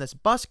street." And then this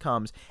bus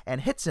comes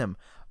and hits him,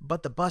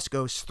 but the bus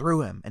goes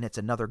through him and it's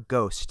another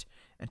ghost.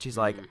 And she's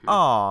like,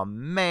 "Oh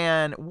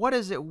man, what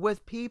is it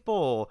with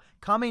people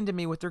coming to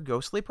me with their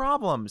ghostly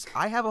problems?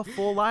 I have a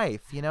full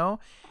life, you know?"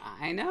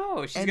 I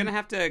know she's And- gonna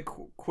have to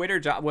quit her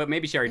job. Well,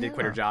 maybe she already did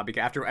quit her job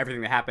because after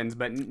everything that happens.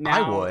 But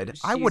now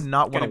I would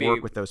not want gonna to be-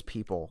 work with those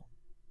people.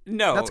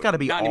 No, That's got to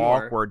be not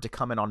anymore. awkward to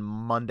come in on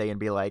Monday and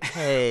be like,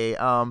 "Hey,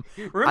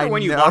 Remember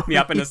when you locked me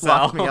up in a cell?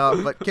 Locked me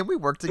up, but can we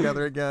work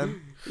together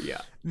again?"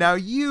 Yeah. Now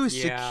you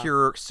Yeah.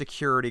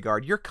 security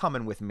guard, you're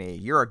coming with me.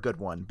 You're a good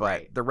one, but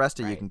Right, the rest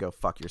of you right. can go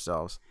fuck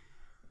yourselves.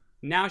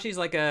 Now she's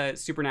like a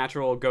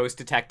supernatural ghost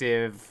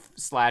detective /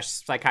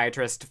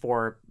 psychiatrist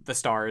for the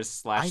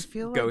stars / I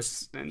feel like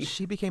ghosts. And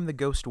she became the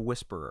ghost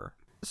whisperer.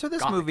 So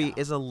this Gothic movie now.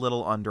 is a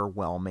little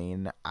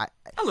underwhelming. a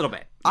little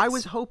bit. I yes.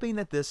 was hoping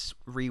that this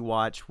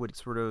rewatch would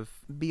sort of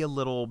be a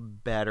little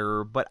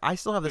better, but I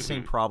still have the Mm-hmm.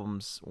 same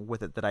problems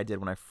with it that I did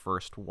when I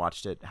first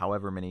watched it,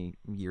 however many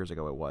years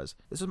ago it was.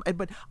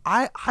 But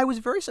I was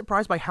very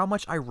surprised by how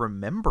much I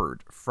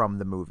remembered from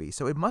the movie.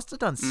 So it must have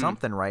done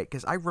something right,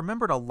 because I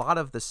remembered a lot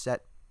of the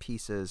set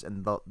pieces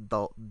and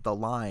the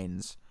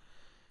lines.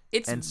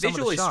 It's and some of the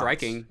visually shots.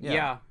 striking.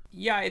 Yeah.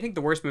 Yeah, I think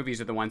the worst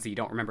movies are the ones that you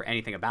don't remember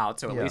anything about.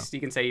 So at Yeah. least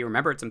you can say you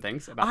remembered some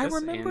things about I this.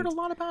 remembered and, a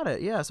lot about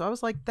it, yeah. So I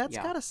was like, that's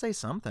Yeah. got to say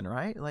something,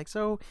 right? Like,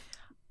 so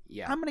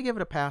Yeah. I'm gonna give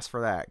it a pass for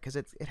that, because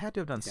it had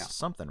to have done Yeah.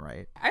 something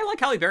right. I like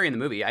Halle Berry in the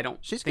movie. I don't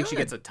She's think she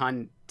good. gets a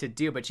ton to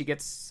do, but she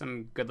gets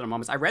some good little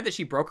moments. I read that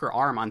she broke her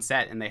arm on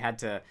set, and they had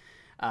to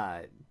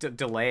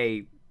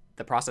delay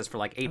the process for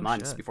like 8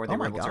 months shit. before they Oh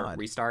were my able to God.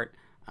 restart.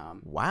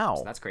 Wow.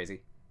 So that's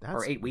crazy. That's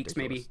or 8 weeks,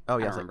 ridiculous. maybe. Oh, I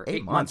yeah, don't it's like remember.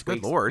 8 months. Good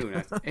weeks. Lord. Who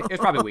knows? It's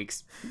probably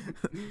weeks.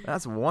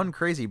 That's one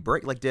crazy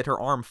break. Like, did her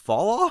arm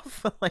fall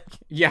off? Like,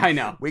 Yeah, I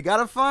know. we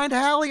gotta find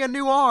Hallie a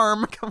new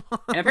arm. Come on.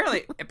 And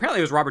apparently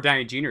it was Robert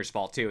Downey Jr.'s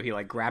fault too. He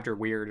like grabbed her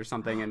weird or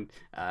something and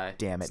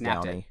Damn it,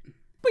 snapped Downey. it.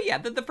 But yeah,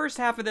 the first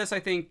half of this I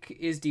think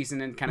is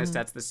decent and Mm-hmm. kind of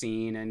sets the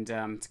scene, and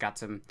it's got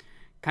some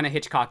kind of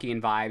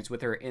Hitchcockian vibes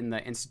with her in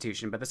the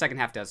institution. But the second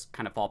half does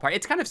kind of fall apart.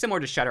 It's kind of similar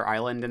to Shutter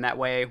Island in that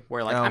way,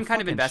 where like Oh, I'm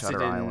kind of fucking invested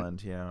Shutter in.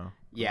 Island, yeah.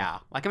 Yeah,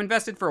 like I'm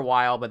invested for a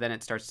while, but then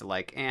it starts to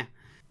like,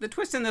 The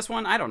twist in this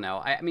one, I don't know.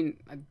 I mean,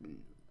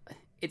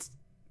 it's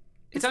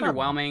not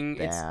underwhelming.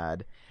 It's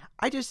Bad.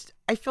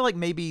 I feel like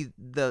maybe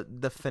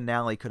the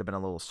finale could have been a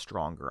little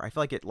stronger. I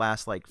feel like it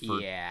lasts like for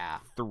yeah.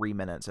 3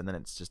 minutes and then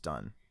it's just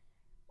done.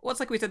 Well, it's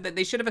like we said that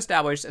they should have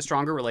established a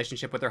stronger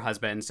relationship with her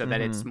husband so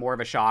that it's more of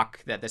a shock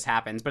that this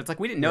happens. But it's like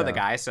we didn't know the Mm-hmm.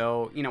 Yeah. guy,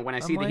 so when I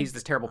see that like, he's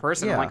this terrible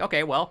person, I'm yeah. like,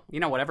 okay, well,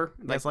 whatever.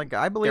 It's like,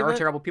 I believe there are it.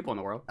 terrible people in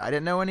the world. I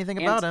didn't know anything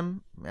And- about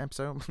him.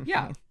 So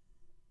Yeah.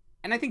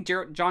 And I think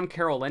John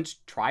Carroll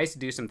Lynch tries to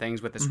do some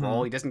things with this Mm-hmm.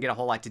 role. He doesn't get a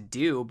whole lot to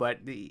do, but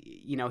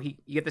you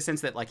get the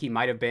sense that like he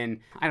might have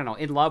been, I don't know,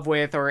 in love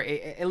with, or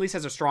at least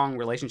has a strong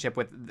relationship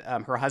with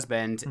her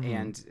husband, Mm-hmm.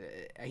 and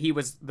he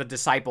was the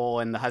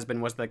disciple, and the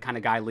husband was the kind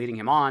of guy leading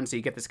him on. So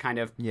you get this kind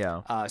of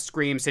yeah.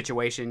 Scream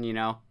situation,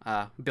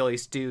 Billy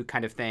Stu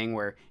kind of thing,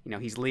 where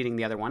he's leading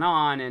the other one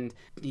on, and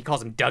he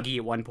calls him Dougie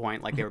at one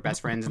point, like they were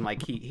best friends, and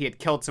like he had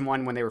killed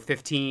someone when they were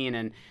 15,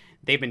 and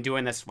they've been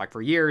doing this like for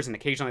years, and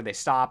occasionally they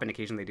stop and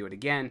occasionally they do it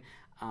again.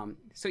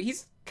 So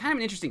he's kind of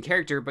an interesting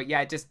character, but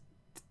yeah, it just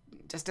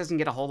doesn't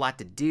get a whole lot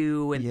to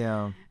do. And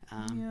Yeah.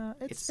 um, Yeah,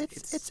 it's I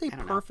a don't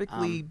know.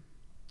 perfectly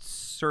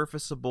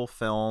surfaceable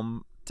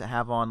film to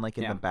have on like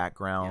in Yeah. the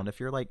background if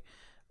you're like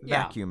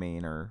Yeah.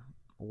 vacuuming or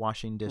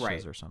washing dishes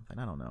Right. or something.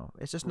 I don't know.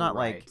 It's just not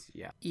like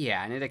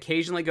yeah, and it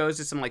occasionally goes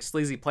to some like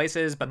sleazy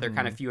places, but they're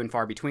kind of few and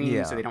far between,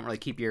 Yeah. so they don't really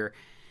keep your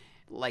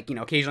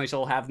occasionally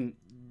she'll have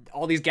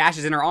all these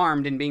gashes in her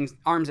arm and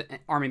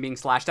being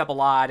slashed up a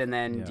lot, and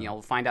then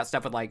find out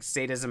stuff with like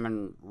sadism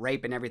and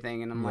rape and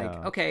everything, and I'm like,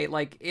 Yeah. okay,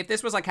 like if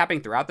this was like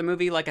happening throughout the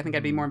movie, like I think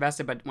I'd be more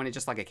invested, but when it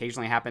just like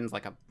occasionally happens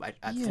like a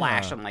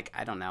flash, I'm like,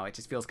 I don't know, it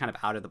just feels kind of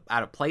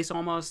out of place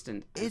almost.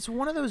 And it's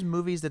one of those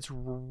movies that's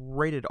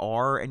rated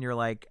R and you're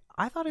like,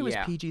 I thought it was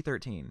Yeah.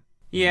 PG-13.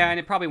 yeah, and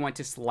it probably went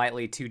to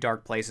slightly too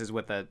dark places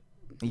with the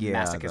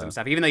masochism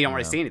stuff, even though you don't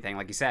really see anything,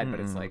 like you said, but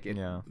it's like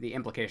the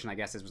implication, I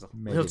guess, was a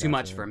little too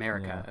much for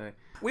America.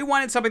 We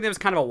wanted something that was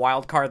kind of a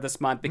wild card this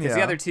month, because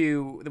the other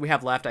two that we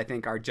have left, I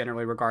think, are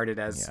generally regarded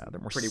as They're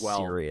more pretty well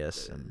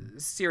serious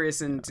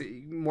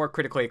and more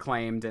critically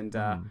acclaimed. And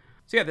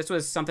so yeah, this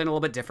was something a little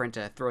bit different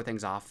to throw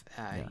things off.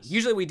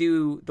 Usually we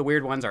do the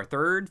weird ones our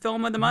third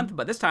film of the month,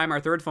 but this time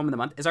our third film of the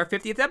month is our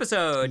 50th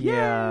episode.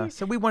 yeah. Yay!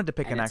 So we wanted to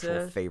pick And an it's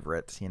actual a-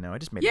 favorite, it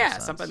just made more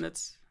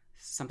sense.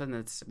 something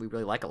that's we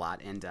really like a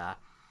lot, and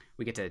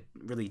we get to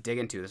really dig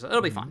into this.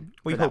 It'll be fun.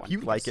 We for that hope one, you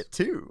like because it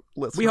too.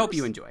 We hope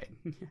you enjoy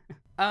it.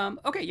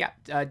 Okay,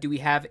 yeah. Do we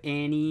have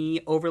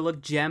any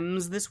overlooked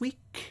gems this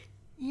week?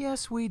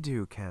 Yes, we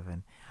do,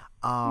 Kevin.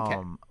 Okay.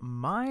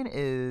 Mine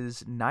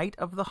is Night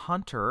of the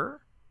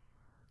Hunter.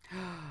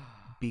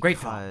 Great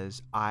film.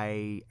 Because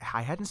I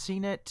hadn't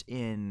seen it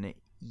in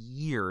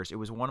years. It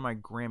was one of my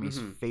Grammy's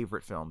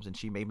favorite films, and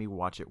she made me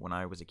watch it when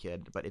I was a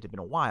kid, but it had been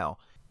a while.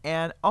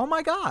 And oh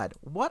my God,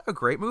 what a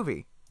great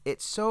movie.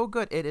 It's so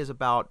good. It is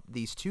about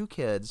these two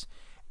kids,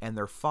 and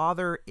their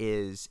father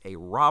is a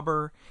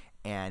robber,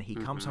 and he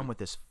comes home with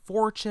this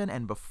fortune,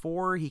 and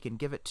before he can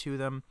give it to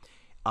them,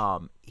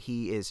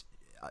 he is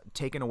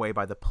taken away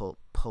by the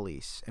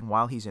police. And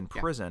while he's in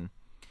prison,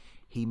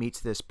 he meets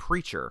this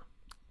preacher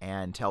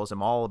and tells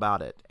him all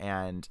about it.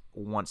 And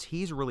once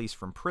he's released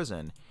from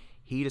prison,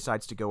 he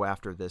decides to go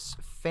after this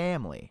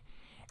family,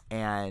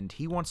 and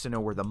he wants to know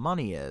where the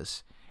money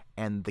is.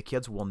 and the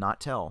kids will not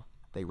tell.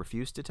 They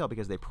refuse to tell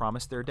because they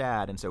promised their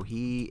dad, and so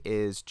he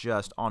is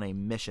just on a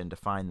mission to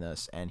find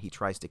this, and he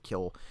tries to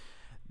kill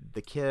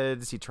the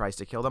kids. He tries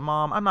to kill the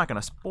mom. I'm not going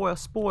to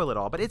spoil it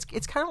all, but it's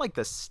kind of like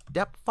The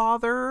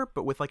Stepfather,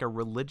 but with like a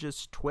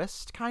religious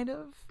twist, kind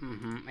of.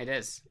 Mm-hmm, it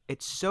is.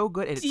 It's so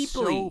good. And it's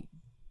so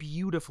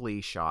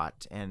beautifully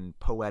shot and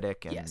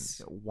poetic and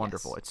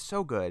wonderful. It's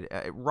so good.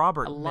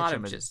 Robert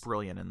Mitchum is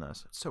brilliant in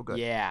this. It's so good.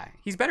 Yeah,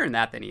 he's better in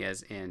that than he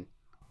is in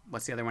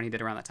what's the other one he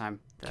did around that time?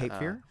 Cape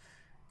Fear.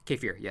 Cape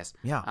Fear, yes.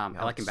 Yeah,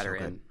 I like him better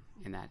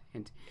in that.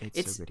 And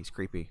it's so good. He's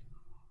creepy.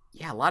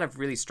 Yeah, a lot of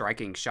really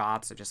striking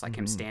shots of just like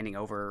him standing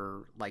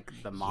over like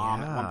the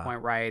mom at one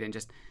point, right? And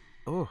just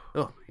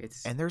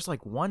it's and there's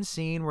like one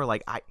scene where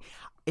like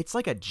it's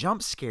like a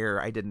jump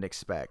scare I didn't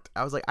expect.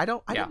 I was like, I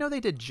didn't know they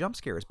did jump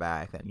scares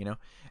back then, you know.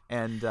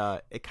 And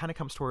it kind of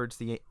comes towards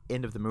the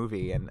end of the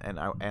movie, and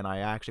I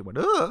actually went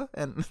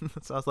and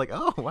so I was like,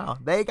 oh wow,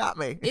 they got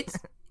me. It's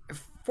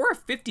for a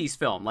 50s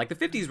film. Like the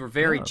 50s were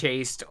very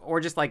chaste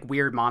or just like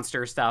weird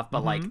monster stuff,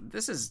 but like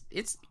this is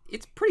it's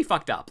pretty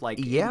fucked up. Like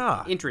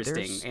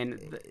interesting,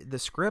 and the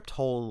script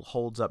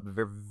holds up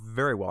very,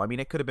 very well. I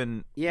mean, it could have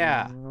been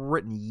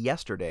written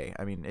yesterday.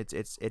 I mean,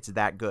 it's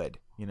that good,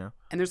 you know.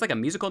 And there's like a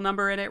musical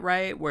number in it,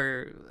 right,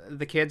 where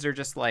the kids are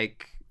just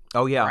like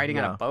riding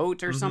on a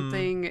boat or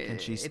something. And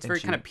it's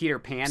very kind of Peter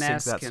Pan-esque.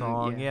 Sings that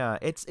song,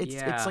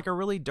 It's like a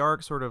really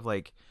dark sort of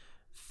like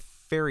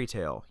fairy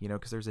tale, you know,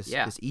 because there's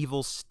this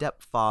evil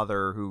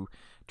stepfather who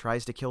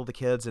tries to kill the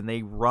kids, and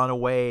they run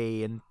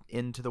away and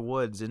into the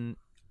woods and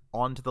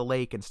onto the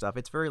lake and stuff.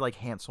 It's very like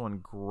Hansel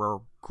and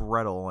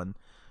Gretel, and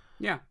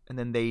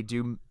then they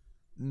do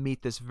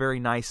meet this very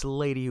nice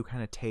lady who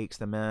kind of takes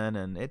them in,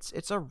 and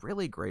it's a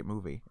really great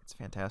movie. It's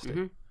fantastic.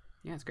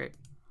 Yeah, it's great.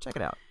 Check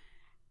it out.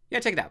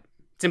 Yeah, check it out.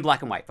 It's in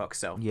black and white, folks,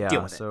 so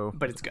deal with it.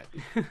 But it's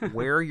good.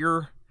 Wear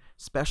your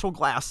special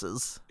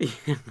glasses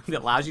that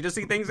allows you to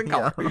see things in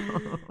color.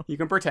 You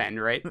can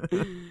pretend, right?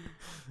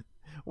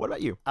 What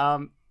about you?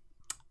 I've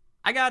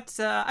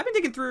been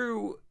digging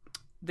through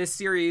this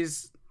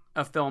series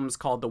of films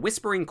called The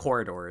Whispering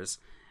Corridors.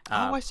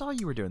 I saw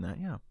you were doing that.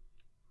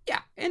 Yeah,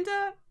 and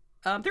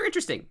they're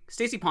interesting.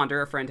 Stacy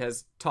Ponder, a friend,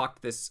 has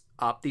talked this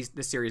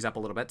series up a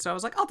little bit, so I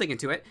was like, I'll dig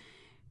into it.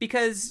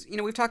 Because, you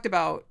know, we've talked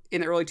about in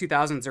the early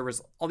 2000s, there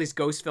was all these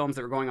ghost films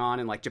that were going on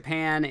in like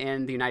Japan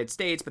and the United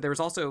States, but there was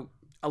also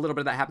a little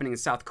bit of that happening in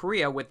South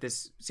Korea with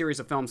this series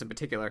of films in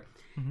particular.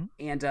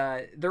 And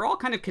they're all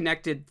kind of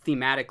connected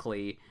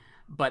thematically,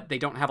 but they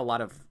don't have a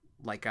lot of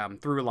like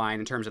through line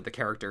in terms of the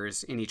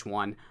characters in each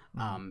one.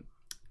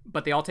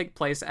 But they all take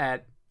place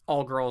at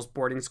all girls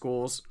boarding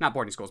schools, not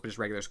boarding schools, but just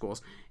regular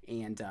schools.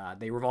 And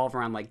they revolve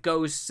around like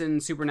ghosts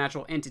and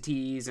supernatural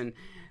entities. And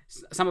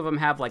some of them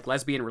have like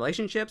lesbian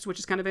relationships, which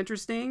is kind of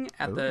interesting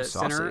at the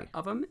center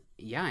of them.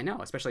 Yeah, I know,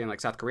 especially in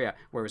like South Korea,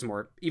 where it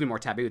was even more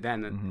taboo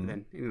then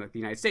than in like the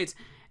United States.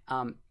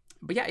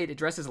 But yeah, it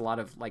addresses a lot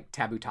of like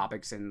taboo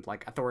topics and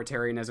like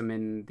authoritarianism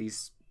in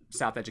these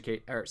South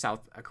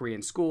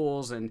Korean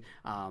schools, and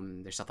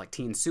there's stuff like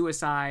teen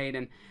suicide,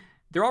 and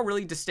they're all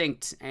really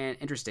distinct and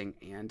interesting,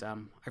 and I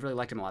really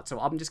liked them a lot. So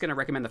I'm just going to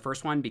recommend the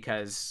first one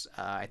because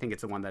I think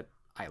it's the one that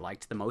I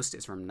liked the most.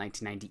 It's from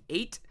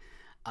 1998.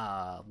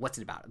 What's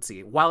it about? Let's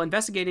see. While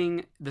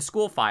investigating the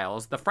school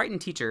files, a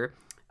frightened teacher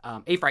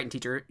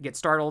gets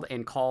startled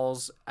and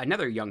calls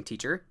another young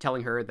teacher,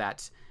 telling her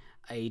that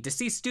a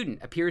deceased student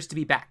appears to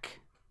be back.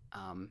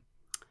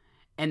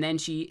 And then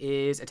she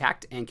is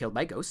attacked and killed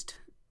by a ghost.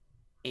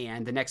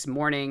 And the next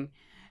morning,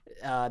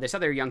 this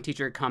other young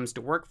teacher comes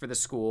to work for the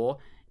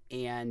school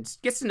and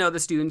gets to know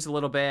the students a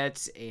little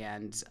bit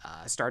and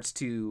starts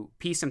to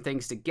piece some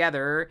things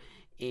together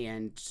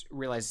and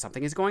realizes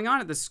something is going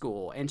on at the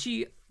school. And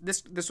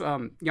this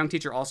young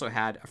teacher also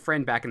had a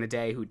friend back in the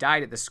day who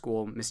died at the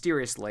school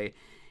mysteriously,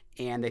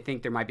 and they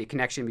think there might be a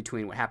connection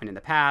between what happened in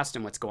the past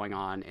and what's going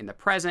on in the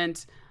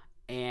present.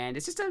 And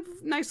it's just a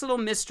nice little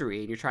mystery,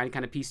 and you're trying to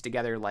kind of piece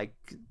together like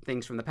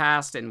things from the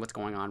past and what's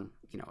going on,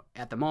 you know,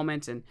 at the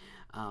moment, and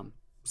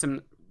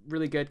some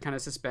really good kind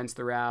of suspense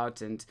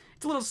throughout. And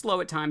it's a little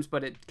slow at times,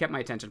 but it kept my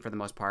attention for the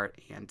most part.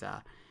 And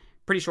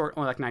pretty short,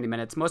 only like 90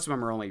 minutes. Most of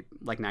them are only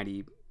like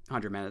 90,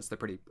 100 minutes. They're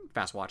pretty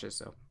fast watches,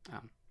 so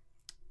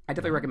I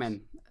definitely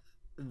recommend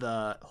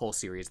the whole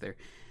series. They're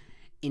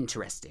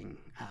interesting.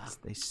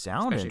 They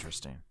sound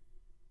interesting.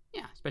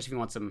 Yeah, especially if you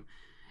want some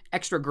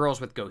extra girls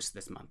with ghosts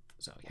this month.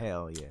 So yeah.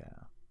 Hell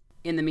yeah.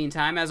 In the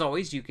meantime, as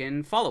always, you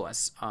can follow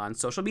us on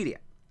social media,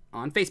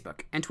 on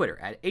Facebook and Twitter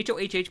at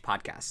HOHH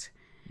Podcasts.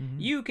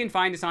 You can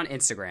find us on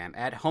Instagram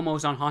at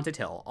Homos on Haunted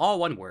Hill, all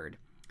one word.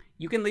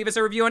 You can leave us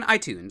a review on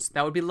iTunes.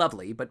 That would be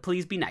lovely, but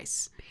please be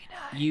nice. Be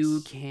nice.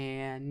 You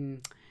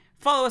can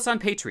follow us on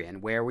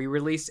Patreon, where we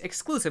release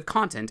exclusive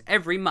content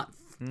every month,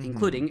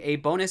 including a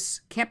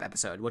bonus camp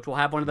episode, which we'll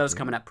have one of those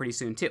coming up pretty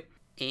soon, too.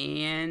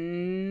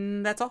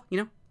 And that's all, you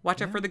know.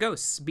 Watch out for the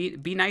ghosts.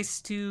 Be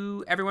nice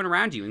to everyone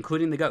around you,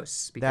 including the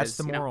ghosts. Because, that's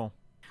the moral.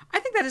 You know, I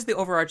think that is the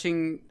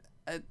overarching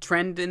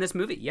trend in this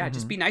movie. Yeah,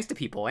 just be nice to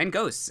people and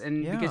ghosts,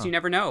 and because you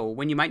never know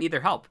when you might need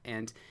their help.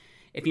 And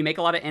if you make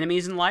a lot of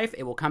enemies in life,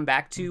 it will come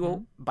back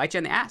to bite you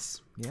in the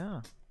ass.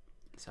 Yeah.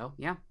 So,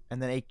 yeah.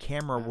 And then a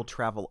camera will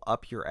travel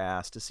up your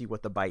ass to see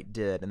what the bite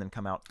did, and then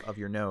come out of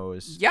your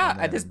nose. Yeah,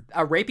 and then...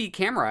 a rapey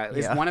camera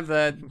is one of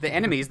the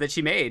enemies that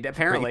she made.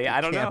 Apparently,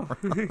 I don't know.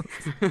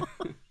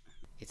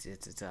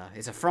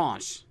 It's a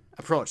French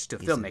approach to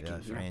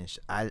filmmaking. French.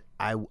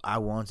 I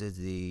wanted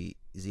the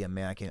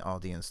American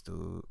audience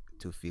to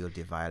feel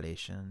the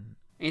violation.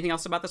 Anything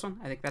else about this one?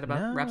 I think that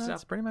about wraps it up.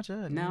 That's pretty much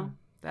it. No,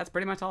 that's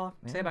pretty much all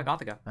I say about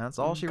Gothica. That's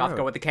all she Gothica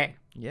wrote. with the K.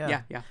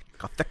 Yeah. Yeah.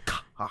 Gothica.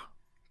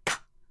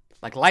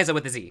 Like Liza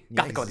with the Z.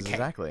 Yeah, Gothica with the K.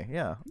 Exactly,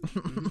 yeah.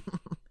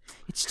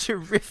 It's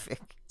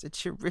terrific. It's a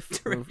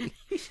terrific movie.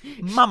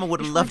 Mama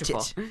would have loved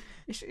it.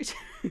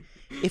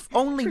 If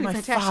only my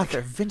father,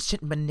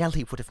 Vincent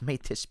Minnelli, would have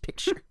made this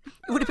picture.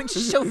 It would have been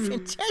so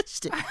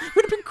fantastic. It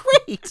would have been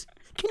great.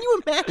 Can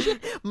you imagine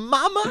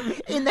Mama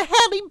in the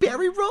Halle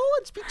Berry role?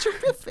 It'd be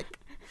terrific.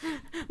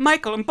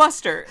 Michael and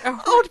Buster.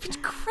 Oh, it'd be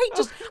great.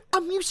 Just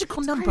a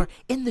musical number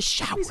in the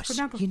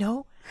showers, you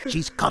know?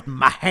 She's got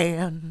my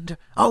hand.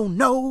 Oh,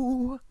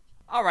 no.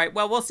 All right.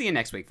 Well, we'll see you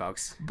next week,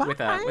 folks. Bye.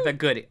 With a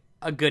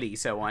goodie.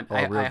 So on.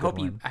 A real I hope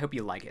good one. I hope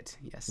you like it.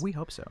 Yes. We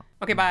hope so.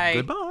 Okay. Bye.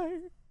 Goodbye.